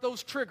confront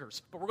those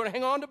triggers. But we're going to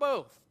hang on to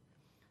both.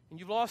 And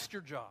you've lost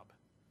your job.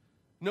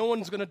 No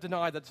one's going to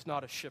deny that it's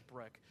not a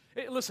shipwreck.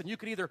 Listen, you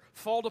could either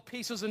fall to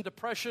pieces in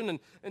depression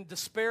and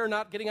despair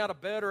not getting out of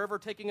bed or ever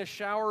taking a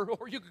shower,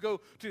 or you could go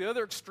to the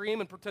other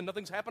extreme and pretend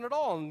nothing's happened at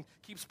all and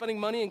keep spending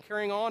money and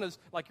carrying on as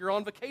like you're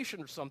on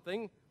vacation or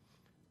something.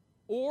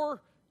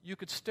 Or you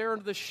could stare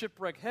into this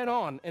shipwreck head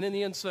on and in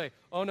the end say,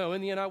 oh no,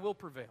 in the end I will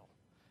prevail.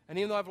 And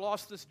even though I've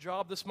lost this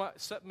job, this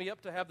might set me up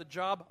to have the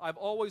job I've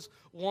always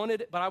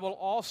wanted, but I will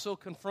also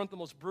confront the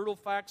most brutal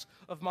facts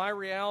of my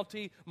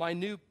reality,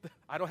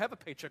 I don't have a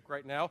paycheck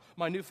right now,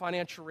 my new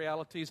financial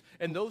realities,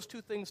 and those two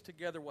things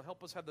together will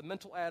help us have the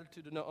mental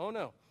attitude to know, oh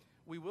no,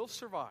 we will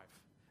survive.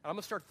 And I'm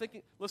going to start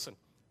thinking, listen,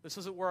 this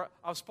isn't where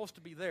I was supposed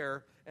to be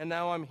there, and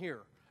now I'm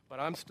here,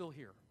 but I'm still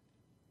here,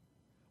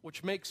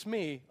 which makes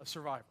me a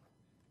survivor.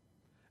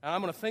 And I'm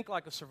going to think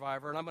like a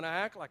survivor, and I'm going to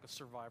act like a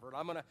survivor, and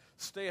I'm going to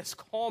stay as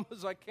calm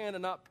as I can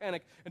and not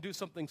panic and do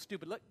something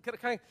stupid.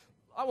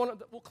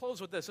 We'll close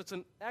with this. It's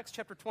in Acts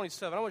chapter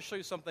 27. I want to show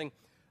you something.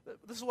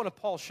 This is one of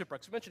Paul's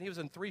shipwrecks. We mentioned he was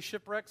in 3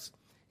 shipwrecks.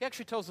 He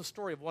actually tells the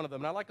story of one of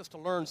them, and I'd like us to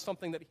learn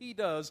something that he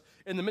does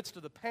in the midst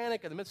of the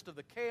panic, in the midst of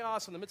the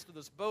chaos, in the midst of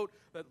this boat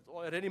that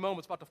at any moment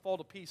is about to fall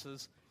to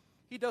pieces.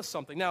 He does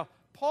something. Now,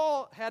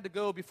 Paul had to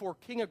go before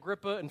King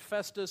Agrippa and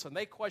Festus, and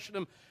they questioned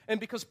him. And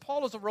because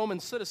Paul is a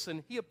Roman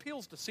citizen, he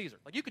appeals to Caesar.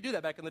 Like, you could do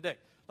that back in the day.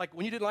 Like,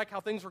 when you didn't like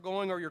how things were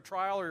going or your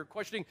trial or your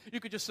questioning, you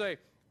could just say,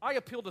 I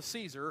appeal to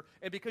Caesar,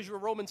 and because you're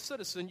a Roman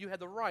citizen, you had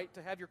the right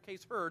to have your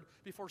case heard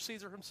before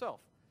Caesar himself.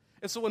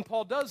 And so when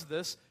Paul does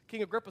this,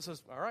 King Agrippa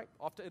says, all right,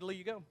 off to Italy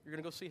you go. You're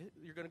going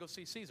to go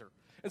see Caesar.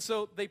 And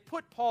so they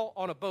put Paul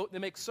on a boat. They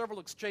make several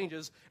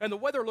exchanges, and the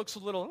weather looks a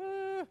little,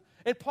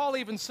 and Paul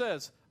even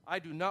says, I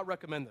do not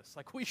recommend this.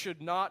 Like, we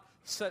should not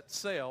set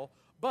sail.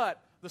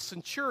 But the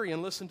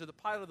centurion listened to the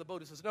pilot of the boat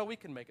and says, no, we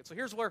can make it. So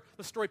here's where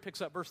the story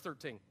picks up, verse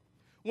 13.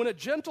 When a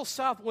gentle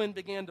south wind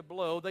began to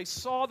blow, they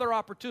saw their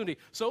opportunity.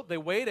 So they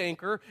weighed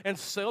anchor and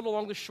sailed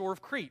along the shore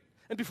of Crete.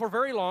 And before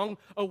very long,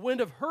 a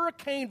wind of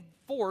hurricane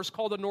force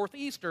called the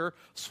northeaster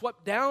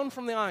swept down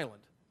from the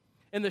island.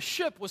 And the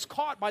ship was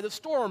caught by the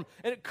storm,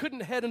 and it couldn't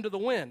head into the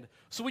wind.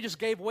 So we just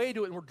gave way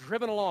to it and were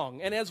driven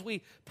along. And as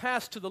we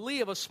passed to the lee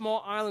of a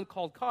small island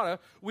called Cauda,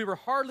 we were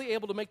hardly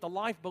able to make the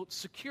lifeboat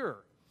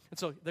secure. And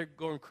so they're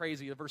going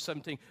crazy. In verse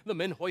 17, the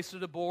men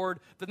hoisted aboard.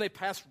 Then they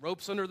passed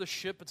ropes under the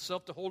ship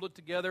itself to hold it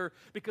together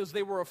because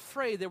they were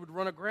afraid they would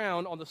run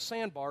aground on the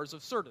sandbars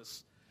of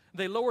Syrtis.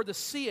 They lowered the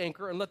sea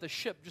anchor and let the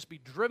ship just be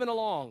driven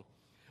along.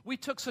 We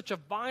took such a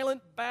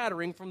violent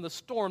battering from the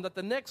storm that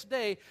the next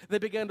day they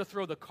began to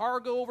throw the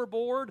cargo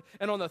overboard,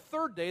 and on the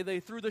third day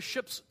they threw the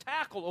ship's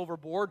tackle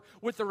overboard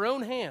with their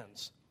own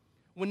hands.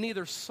 When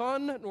neither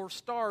sun nor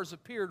stars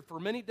appeared for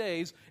many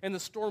days and the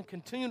storm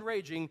continued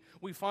raging,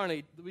 we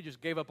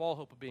just gave up all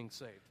hope of being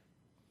saved.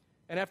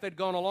 And after they'd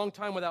gone a long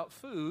time without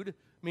food,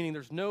 meaning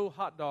there's no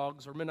hot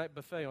dogs or midnight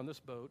buffet on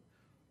this boat,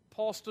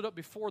 Paul stood up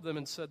before them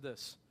and said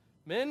this,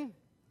 "Men,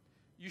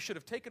 you should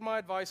have taken my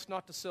advice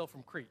not to sail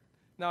from Crete."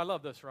 Now, I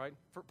love this, right?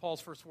 For Paul's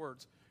first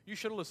words. You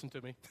should have listened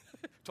to me.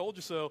 Told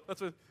you so.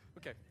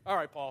 Okay. All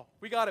right, Paul.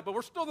 We got it, but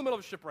we're still in the middle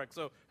of a shipwreck,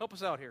 so help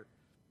us out here.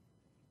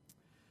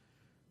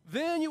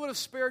 Then you would have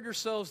spared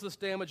yourselves this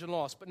damage and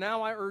loss. But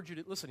now I urge you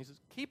to, listen, he says,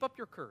 keep up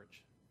your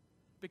courage,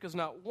 because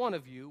not one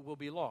of you will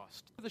be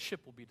lost. The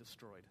ship will be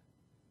destroyed.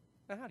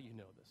 Now, how do you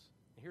know this?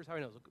 And here's how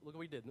he knows. Look what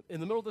we did. In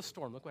the middle of this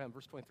storm, look what happened,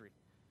 verse 23.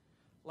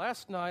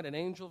 Last night, an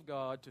angel of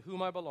God, to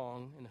whom I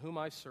belong and whom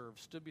I serve,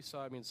 stood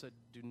beside me and said,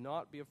 "Do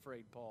not be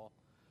afraid, Paul.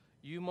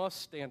 You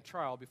must stand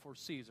trial before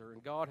Caesar,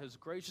 and God has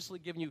graciously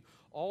given you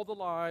all the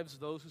lives of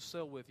those who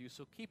sail with you.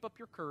 So keep up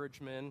your courage,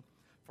 men,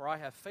 for I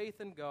have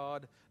faith in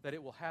God that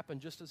it will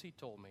happen just as he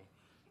told me.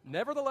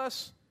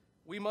 Nevertheless,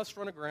 we must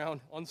run aground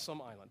on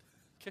some island."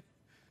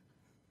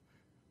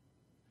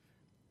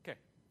 Okay.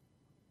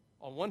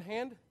 On one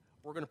hand,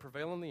 we're going to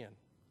prevail in the end.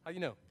 How do you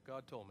know?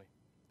 God told me.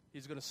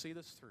 He's going to see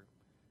this through.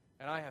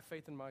 And I have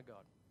faith in my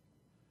God.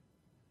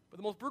 But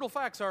the most brutal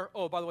facts are,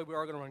 oh, by the way, we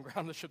are going to run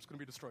aground. The ship's going to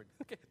be destroyed.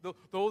 Okay,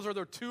 those are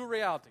the two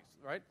realities,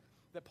 right,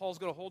 that Paul's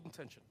going to hold in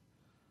tension.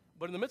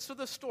 But in the midst of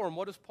this storm,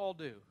 what does Paul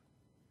do?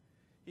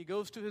 He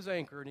goes to his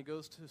anchor and he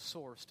goes to his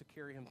source to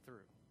carry him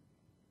through.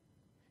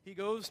 He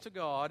goes to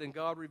God, and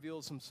God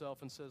reveals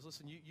himself and says,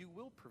 listen, you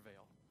will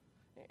prevail.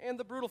 And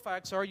the brutal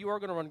facts are you are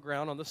going to run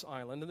aground on this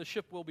island, and the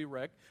ship will be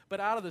wrecked. But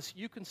out of this,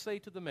 you can say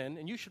to the men,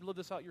 and you should live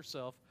this out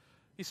yourself,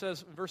 he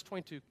says in verse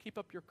 22, keep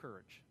up your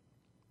courage.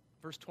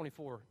 Verse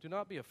 24, do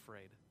not be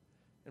afraid.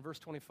 And verse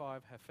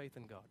 25, have faith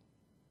in God.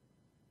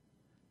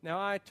 Now,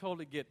 I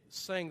totally get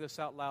saying this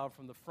out loud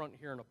from the front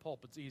here in a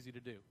pulpit. It's easy to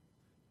do.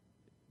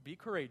 Be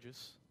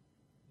courageous.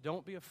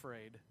 Don't be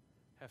afraid.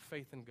 Have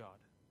faith in God.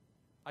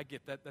 I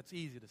get that. That's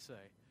easy to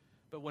say.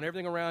 But when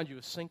everything around you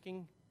is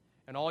sinking,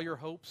 and all your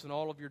hopes and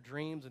all of your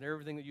dreams and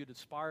everything that you'd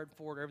aspired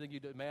for, everything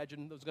you'd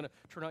imagined that was going to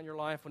turn out in your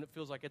life, when it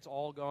feels like it's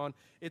all gone,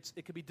 it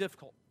can be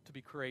difficult to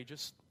be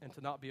courageous and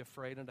to not be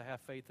afraid and to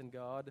have faith in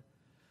God.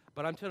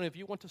 But I'm telling you, if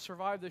you want to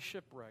survive this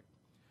shipwreck,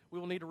 we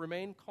will need to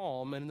remain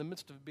calm and in the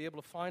midst of it be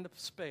able to find a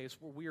space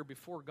where we are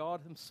before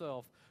God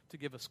himself to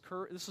give us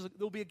courage. There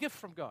will be a gift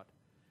from God.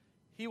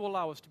 He will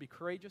allow us to be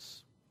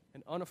courageous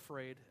and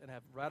unafraid and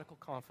have radical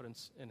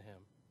confidence in him.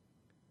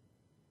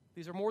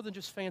 These are more than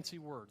just fancy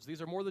words.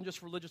 These are more than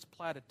just religious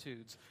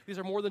platitudes. These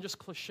are more than just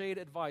cliched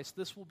advice.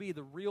 This will be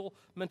the real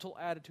mental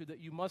attitude that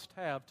you must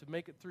have to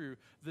make it through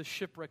this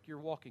shipwreck you're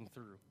walking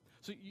through.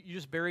 So you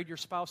just buried your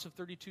spouse of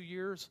 32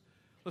 years?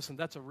 Listen,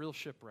 that's a real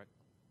shipwreck.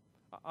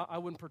 I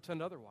wouldn't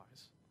pretend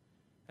otherwise.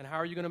 And how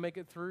are you going to make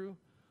it through?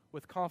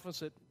 With confidence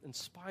that in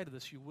spite of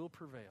this, you will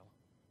prevail.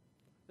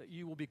 That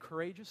you will be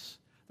courageous,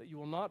 that you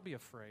will not be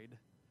afraid,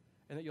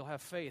 and that you'll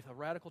have faith, a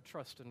radical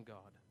trust in God.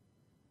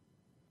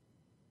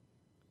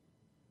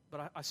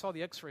 But I saw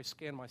the x-ray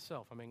scan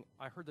myself.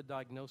 I heard the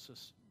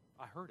diagnosis.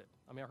 I heard it.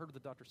 I heard what the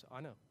doctor said.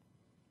 I know.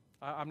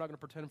 I'm not going to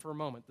pretend for a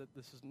moment that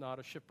this is not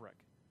a shipwreck.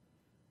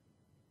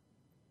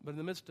 But in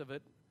the midst of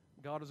it,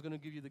 God is going to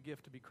give you the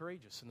gift to be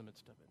courageous in the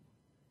midst of it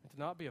and to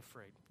not be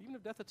afraid, even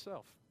of death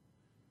itself,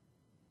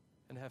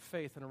 and have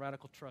faith and a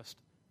radical trust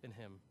in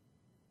him.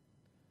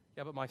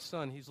 Yeah, but my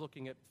son, he's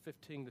looking at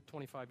 15 to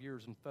 25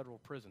 years in federal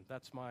prison.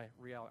 That's my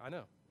reality. I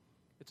know.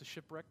 It's a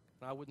shipwreck,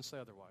 and I wouldn't say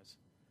otherwise.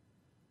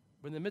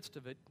 But in the midst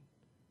of it,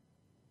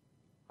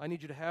 I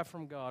need you to have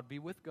from God, be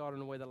with God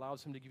in a way that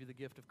allows him to give you the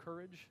gift of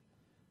courage,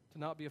 to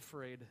not be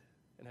afraid,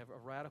 and have a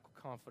radical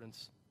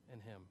confidence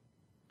in him.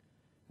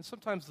 And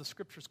sometimes the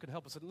scriptures can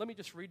help us. And let me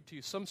just read to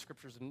you some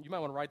scriptures, and you might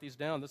want to write these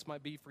down. This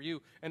might be for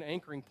you an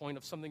anchoring point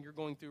of something you're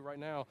going through right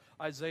now.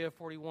 Isaiah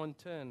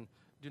 41:10,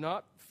 do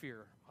not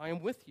fear. I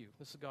am with you.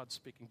 This is God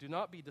speaking. Do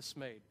not be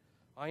dismayed.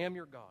 I am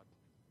your God.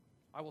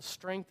 I will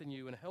strengthen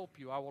you and help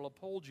you. I will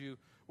uphold you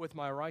with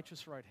my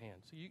righteous right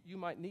hand. So you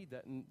might need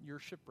that in your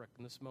shipwreck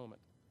in this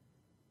moment.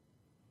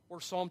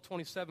 Or Psalm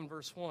 27,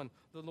 verse 1,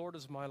 the Lord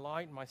is my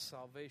light and my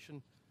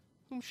salvation.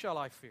 Whom shall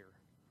I fear?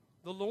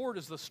 The Lord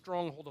is the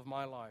stronghold of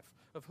my life.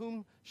 Of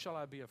whom shall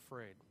I be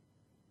afraid?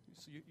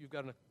 So you've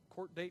got a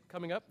court date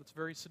coming up that's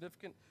very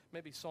significant.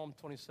 Maybe Psalm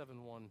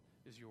 27:1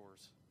 is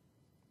yours.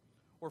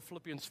 Or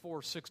Philippians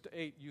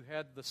 4:6-8, you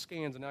had the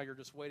scans and now you're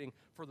just waiting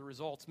for the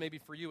results. Maybe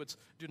for you it's,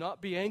 do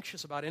not be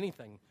anxious about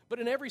anything, but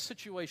in every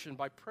situation,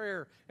 by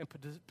prayer and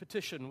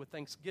petition with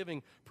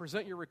thanksgiving,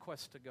 present your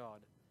requests to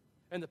God.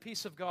 And the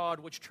peace of God,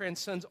 which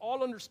transcends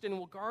all understanding,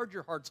 will guard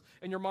your hearts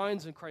and your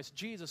minds in Christ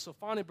Jesus. So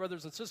finally,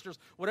 brothers and sisters,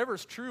 whatever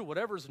is true,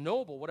 whatever is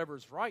noble, whatever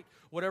is right,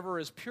 whatever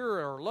is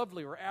pure or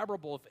lovely or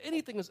admirable, if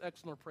anything is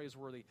excellent or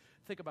praiseworthy,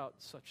 think about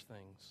such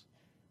things.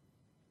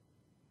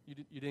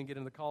 You didn't get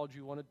into the college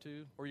you wanted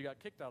to, or you got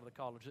kicked out of the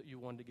college that you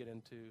wanted to get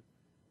into.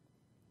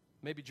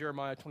 Maybe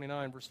Jeremiah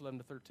 29, verse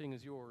 11-13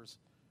 is yours.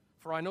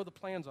 For I know the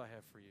plans I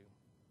have for you,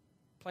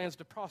 plans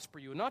to prosper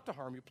you and not to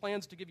harm you,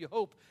 plans to give you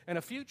hope and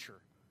a future.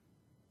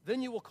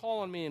 Then you will call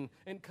on me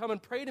and come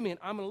and pray to me, and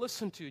I'm going to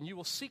listen to you, and you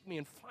will seek me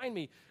and find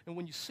me, and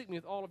when you seek me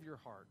with all of your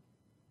heart.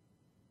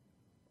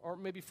 Or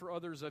maybe for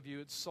others of you,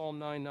 it's Psalm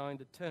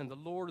 9:9-10. The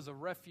Lord is a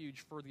refuge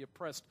for the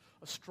oppressed,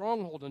 a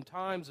stronghold in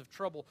times of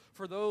trouble.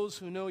 For those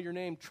who know your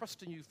name,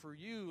 trust in you. For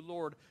you,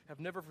 Lord, have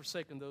never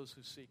forsaken those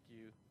who seek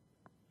you.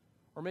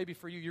 Or maybe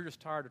for you, you're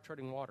just tired of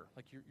treading water,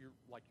 like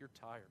you're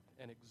tired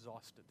and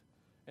exhausted,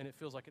 and it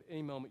feels like at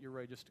any moment you're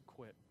ready just to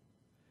quit.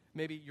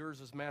 Maybe yours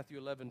is Matthew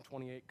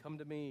 11:28. Come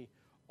to me,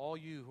 all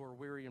you who are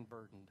weary and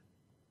burdened.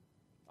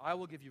 I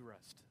will give you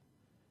rest.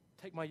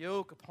 Take my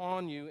yoke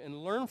upon you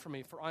and learn from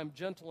me, for I am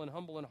gentle and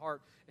humble in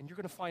heart, and you're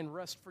going to find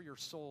rest for your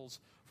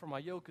souls, for my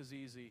yoke is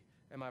easy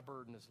and my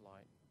burden is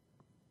light.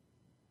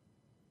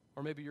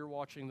 Or maybe you're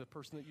watching the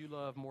person that you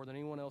love more than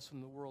anyone else in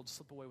the world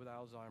slip away with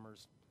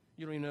Alzheimer's.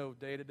 You don't even know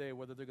day to day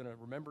whether they're going to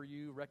remember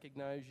you,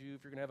 recognize you,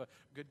 if you're going to have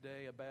a good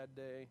day, a bad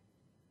day.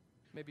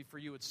 Maybe for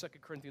you it's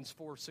 2 Corinthians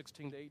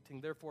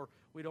 4:16-18. Therefore,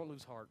 we don't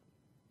lose heart.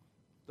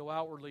 Though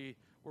outwardly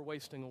we're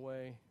wasting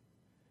away,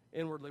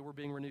 inwardly we're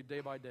being renewed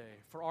day by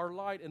day. For our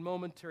light and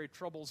momentary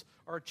troubles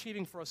are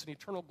achieving for us an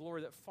eternal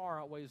glory that far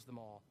outweighs them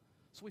all.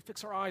 So we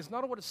fix our eyes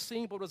not on what is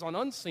seen, but what is on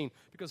unseen,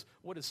 because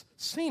what is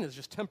seen is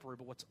just temporary,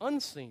 but what's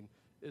unseen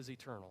is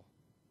eternal.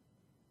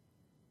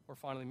 Or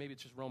finally, maybe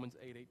it's just Romans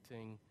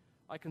 8:18.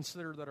 I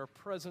consider that our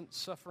present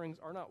sufferings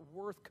are not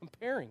worth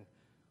comparing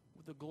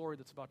with the glory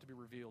that's about to be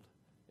revealed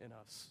in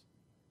us.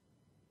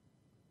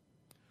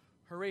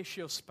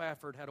 Horatio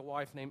Spafford had a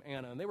wife named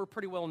Anna, and they were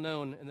pretty well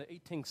known in the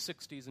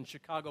 1860s in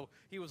Chicago.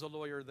 He was a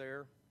lawyer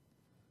there.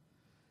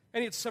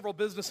 And he had several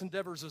business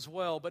endeavors as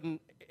well, but in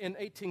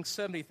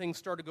 1870, things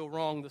started to go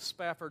wrong. The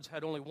Spaffords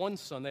had only one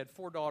son. They had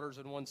 4 daughters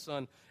and 1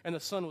 son, and the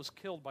son was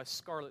killed by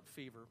scarlet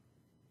fever.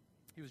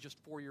 He was just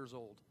 4 years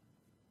old.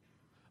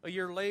 A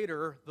year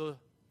later, the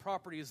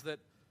properties that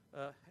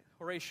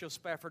Horatio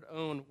Spafford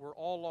owned were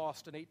all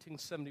lost in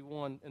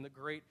 1871 in the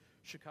Great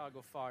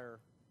Chicago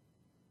Fire.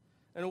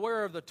 And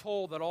aware of the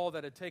toll that all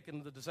that had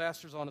taken, the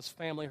disasters on his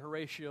family,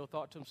 Horatio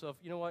thought to himself,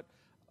 you know what,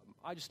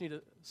 I just need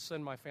to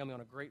send my family on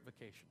a great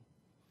vacation.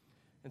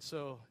 And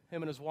so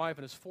him and his wife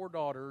and his 4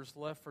 daughters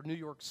left for New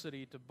York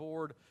City to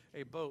board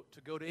a boat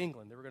to go to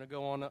England. They were going to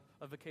go on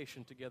a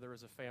vacation together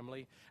as a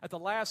family. At the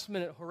last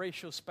minute,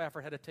 Horatio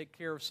Spafford had to take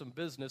care of some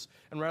business,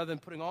 and rather than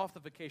putting off the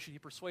vacation, he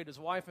persuaded his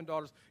wife and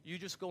daughters, you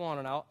just go on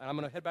and out, and I'm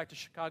going to head back to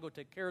Chicago,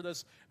 take care of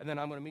this, and then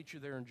I'm going to meet you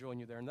there and join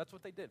you there. And that's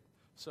what they did.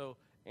 So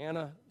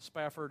Anna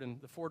Spafford and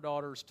the 4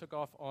 daughters took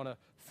off on a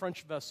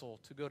French vessel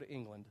to go to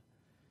England.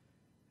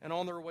 And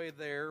on their way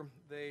there,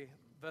 the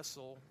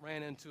vessel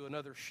ran into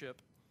another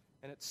ship,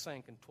 and it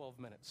sank in 12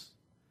 minutes.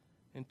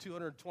 And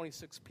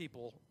 226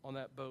 people on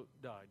that boat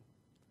died.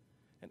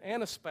 And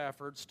Anna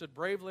Spafford stood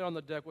bravely on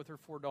the deck with her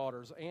 4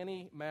 daughters,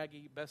 Annie,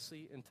 Maggie,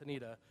 Bessie, and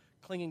Tanita,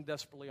 clinging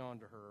desperately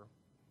onto her.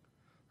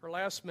 Her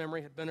last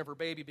memory had been of her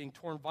baby being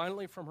torn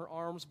violently from her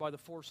arms by the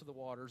force of the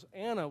waters.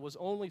 Anna was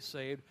only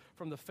saved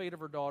from the fate of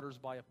her daughters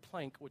by a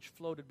plank which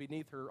floated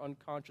beneath her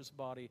unconscious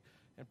body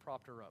and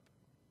propped her up.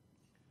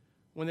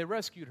 When they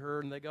rescued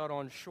her and they got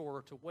on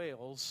shore to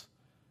Wales,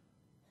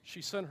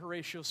 she sent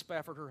Horatio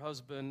Spafford, her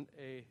husband,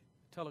 a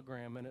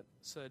telegram, and it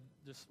said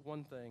just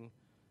one thing.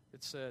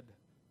 It said,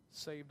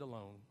 saved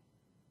alone.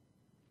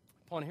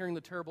 Upon hearing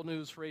the terrible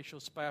news, Horatio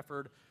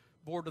Spafford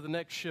boarded the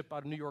next ship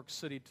out of New York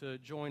City to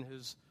join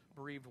his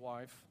bereaved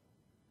wife.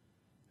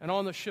 And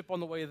on the ship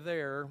on the way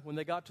there, when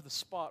they got to the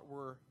spot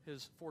where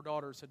his 4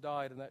 daughters had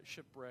died in that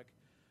shipwreck,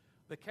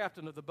 the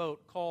captain of the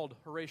boat called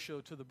Horatio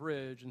to the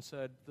bridge and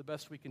said, the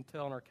best we can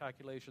tell in our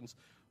calculations,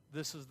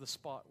 this is the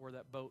spot where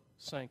that boat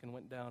sank and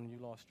went down and you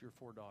lost your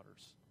 4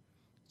 daughters.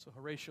 So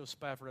Horatio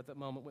Spafford at that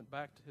moment went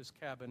back to his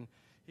cabin.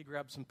 He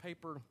grabbed some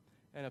paper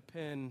and a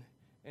pen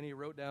and he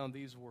wrote down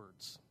these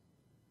words.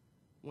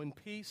 When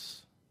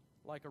peace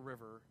like a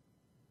river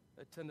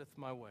attendeth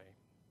my way,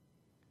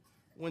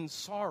 when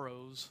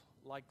sorrows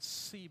like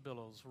sea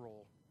billows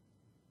roll,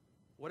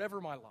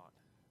 whatever my lot,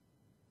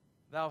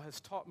 thou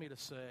hast taught me to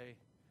say,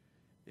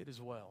 it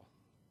is well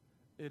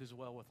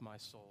with my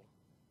soul.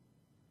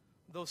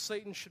 Though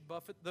Satan should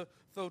buffet,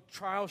 though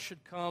trials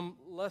should come,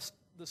 lest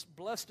this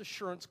blessed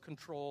assurance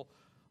control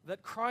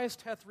that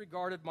Christ hath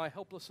regarded my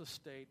helpless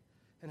estate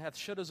and hath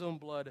shed his own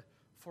blood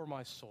for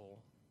my soul.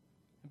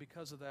 And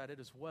because of that, it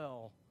is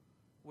well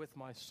with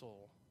my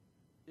soul.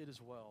 It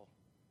is well.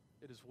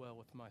 It is well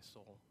with my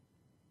soul.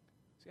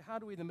 See, how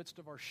do we, in the midst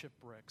of our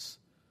shipwrecks,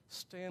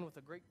 stand with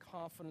a great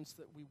confidence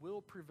that we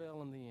will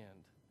prevail in the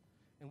end,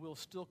 and we'll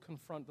still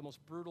confront the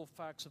most brutal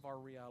facts of our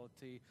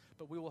reality,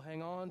 but we will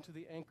hang on to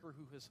the anchor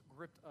who has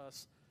gripped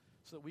us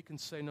so that we can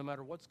say, no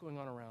matter what's going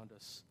on around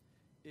us,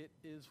 it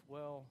is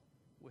well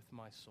with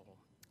my soul.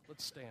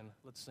 Let's stand.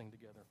 Let's sing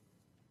together.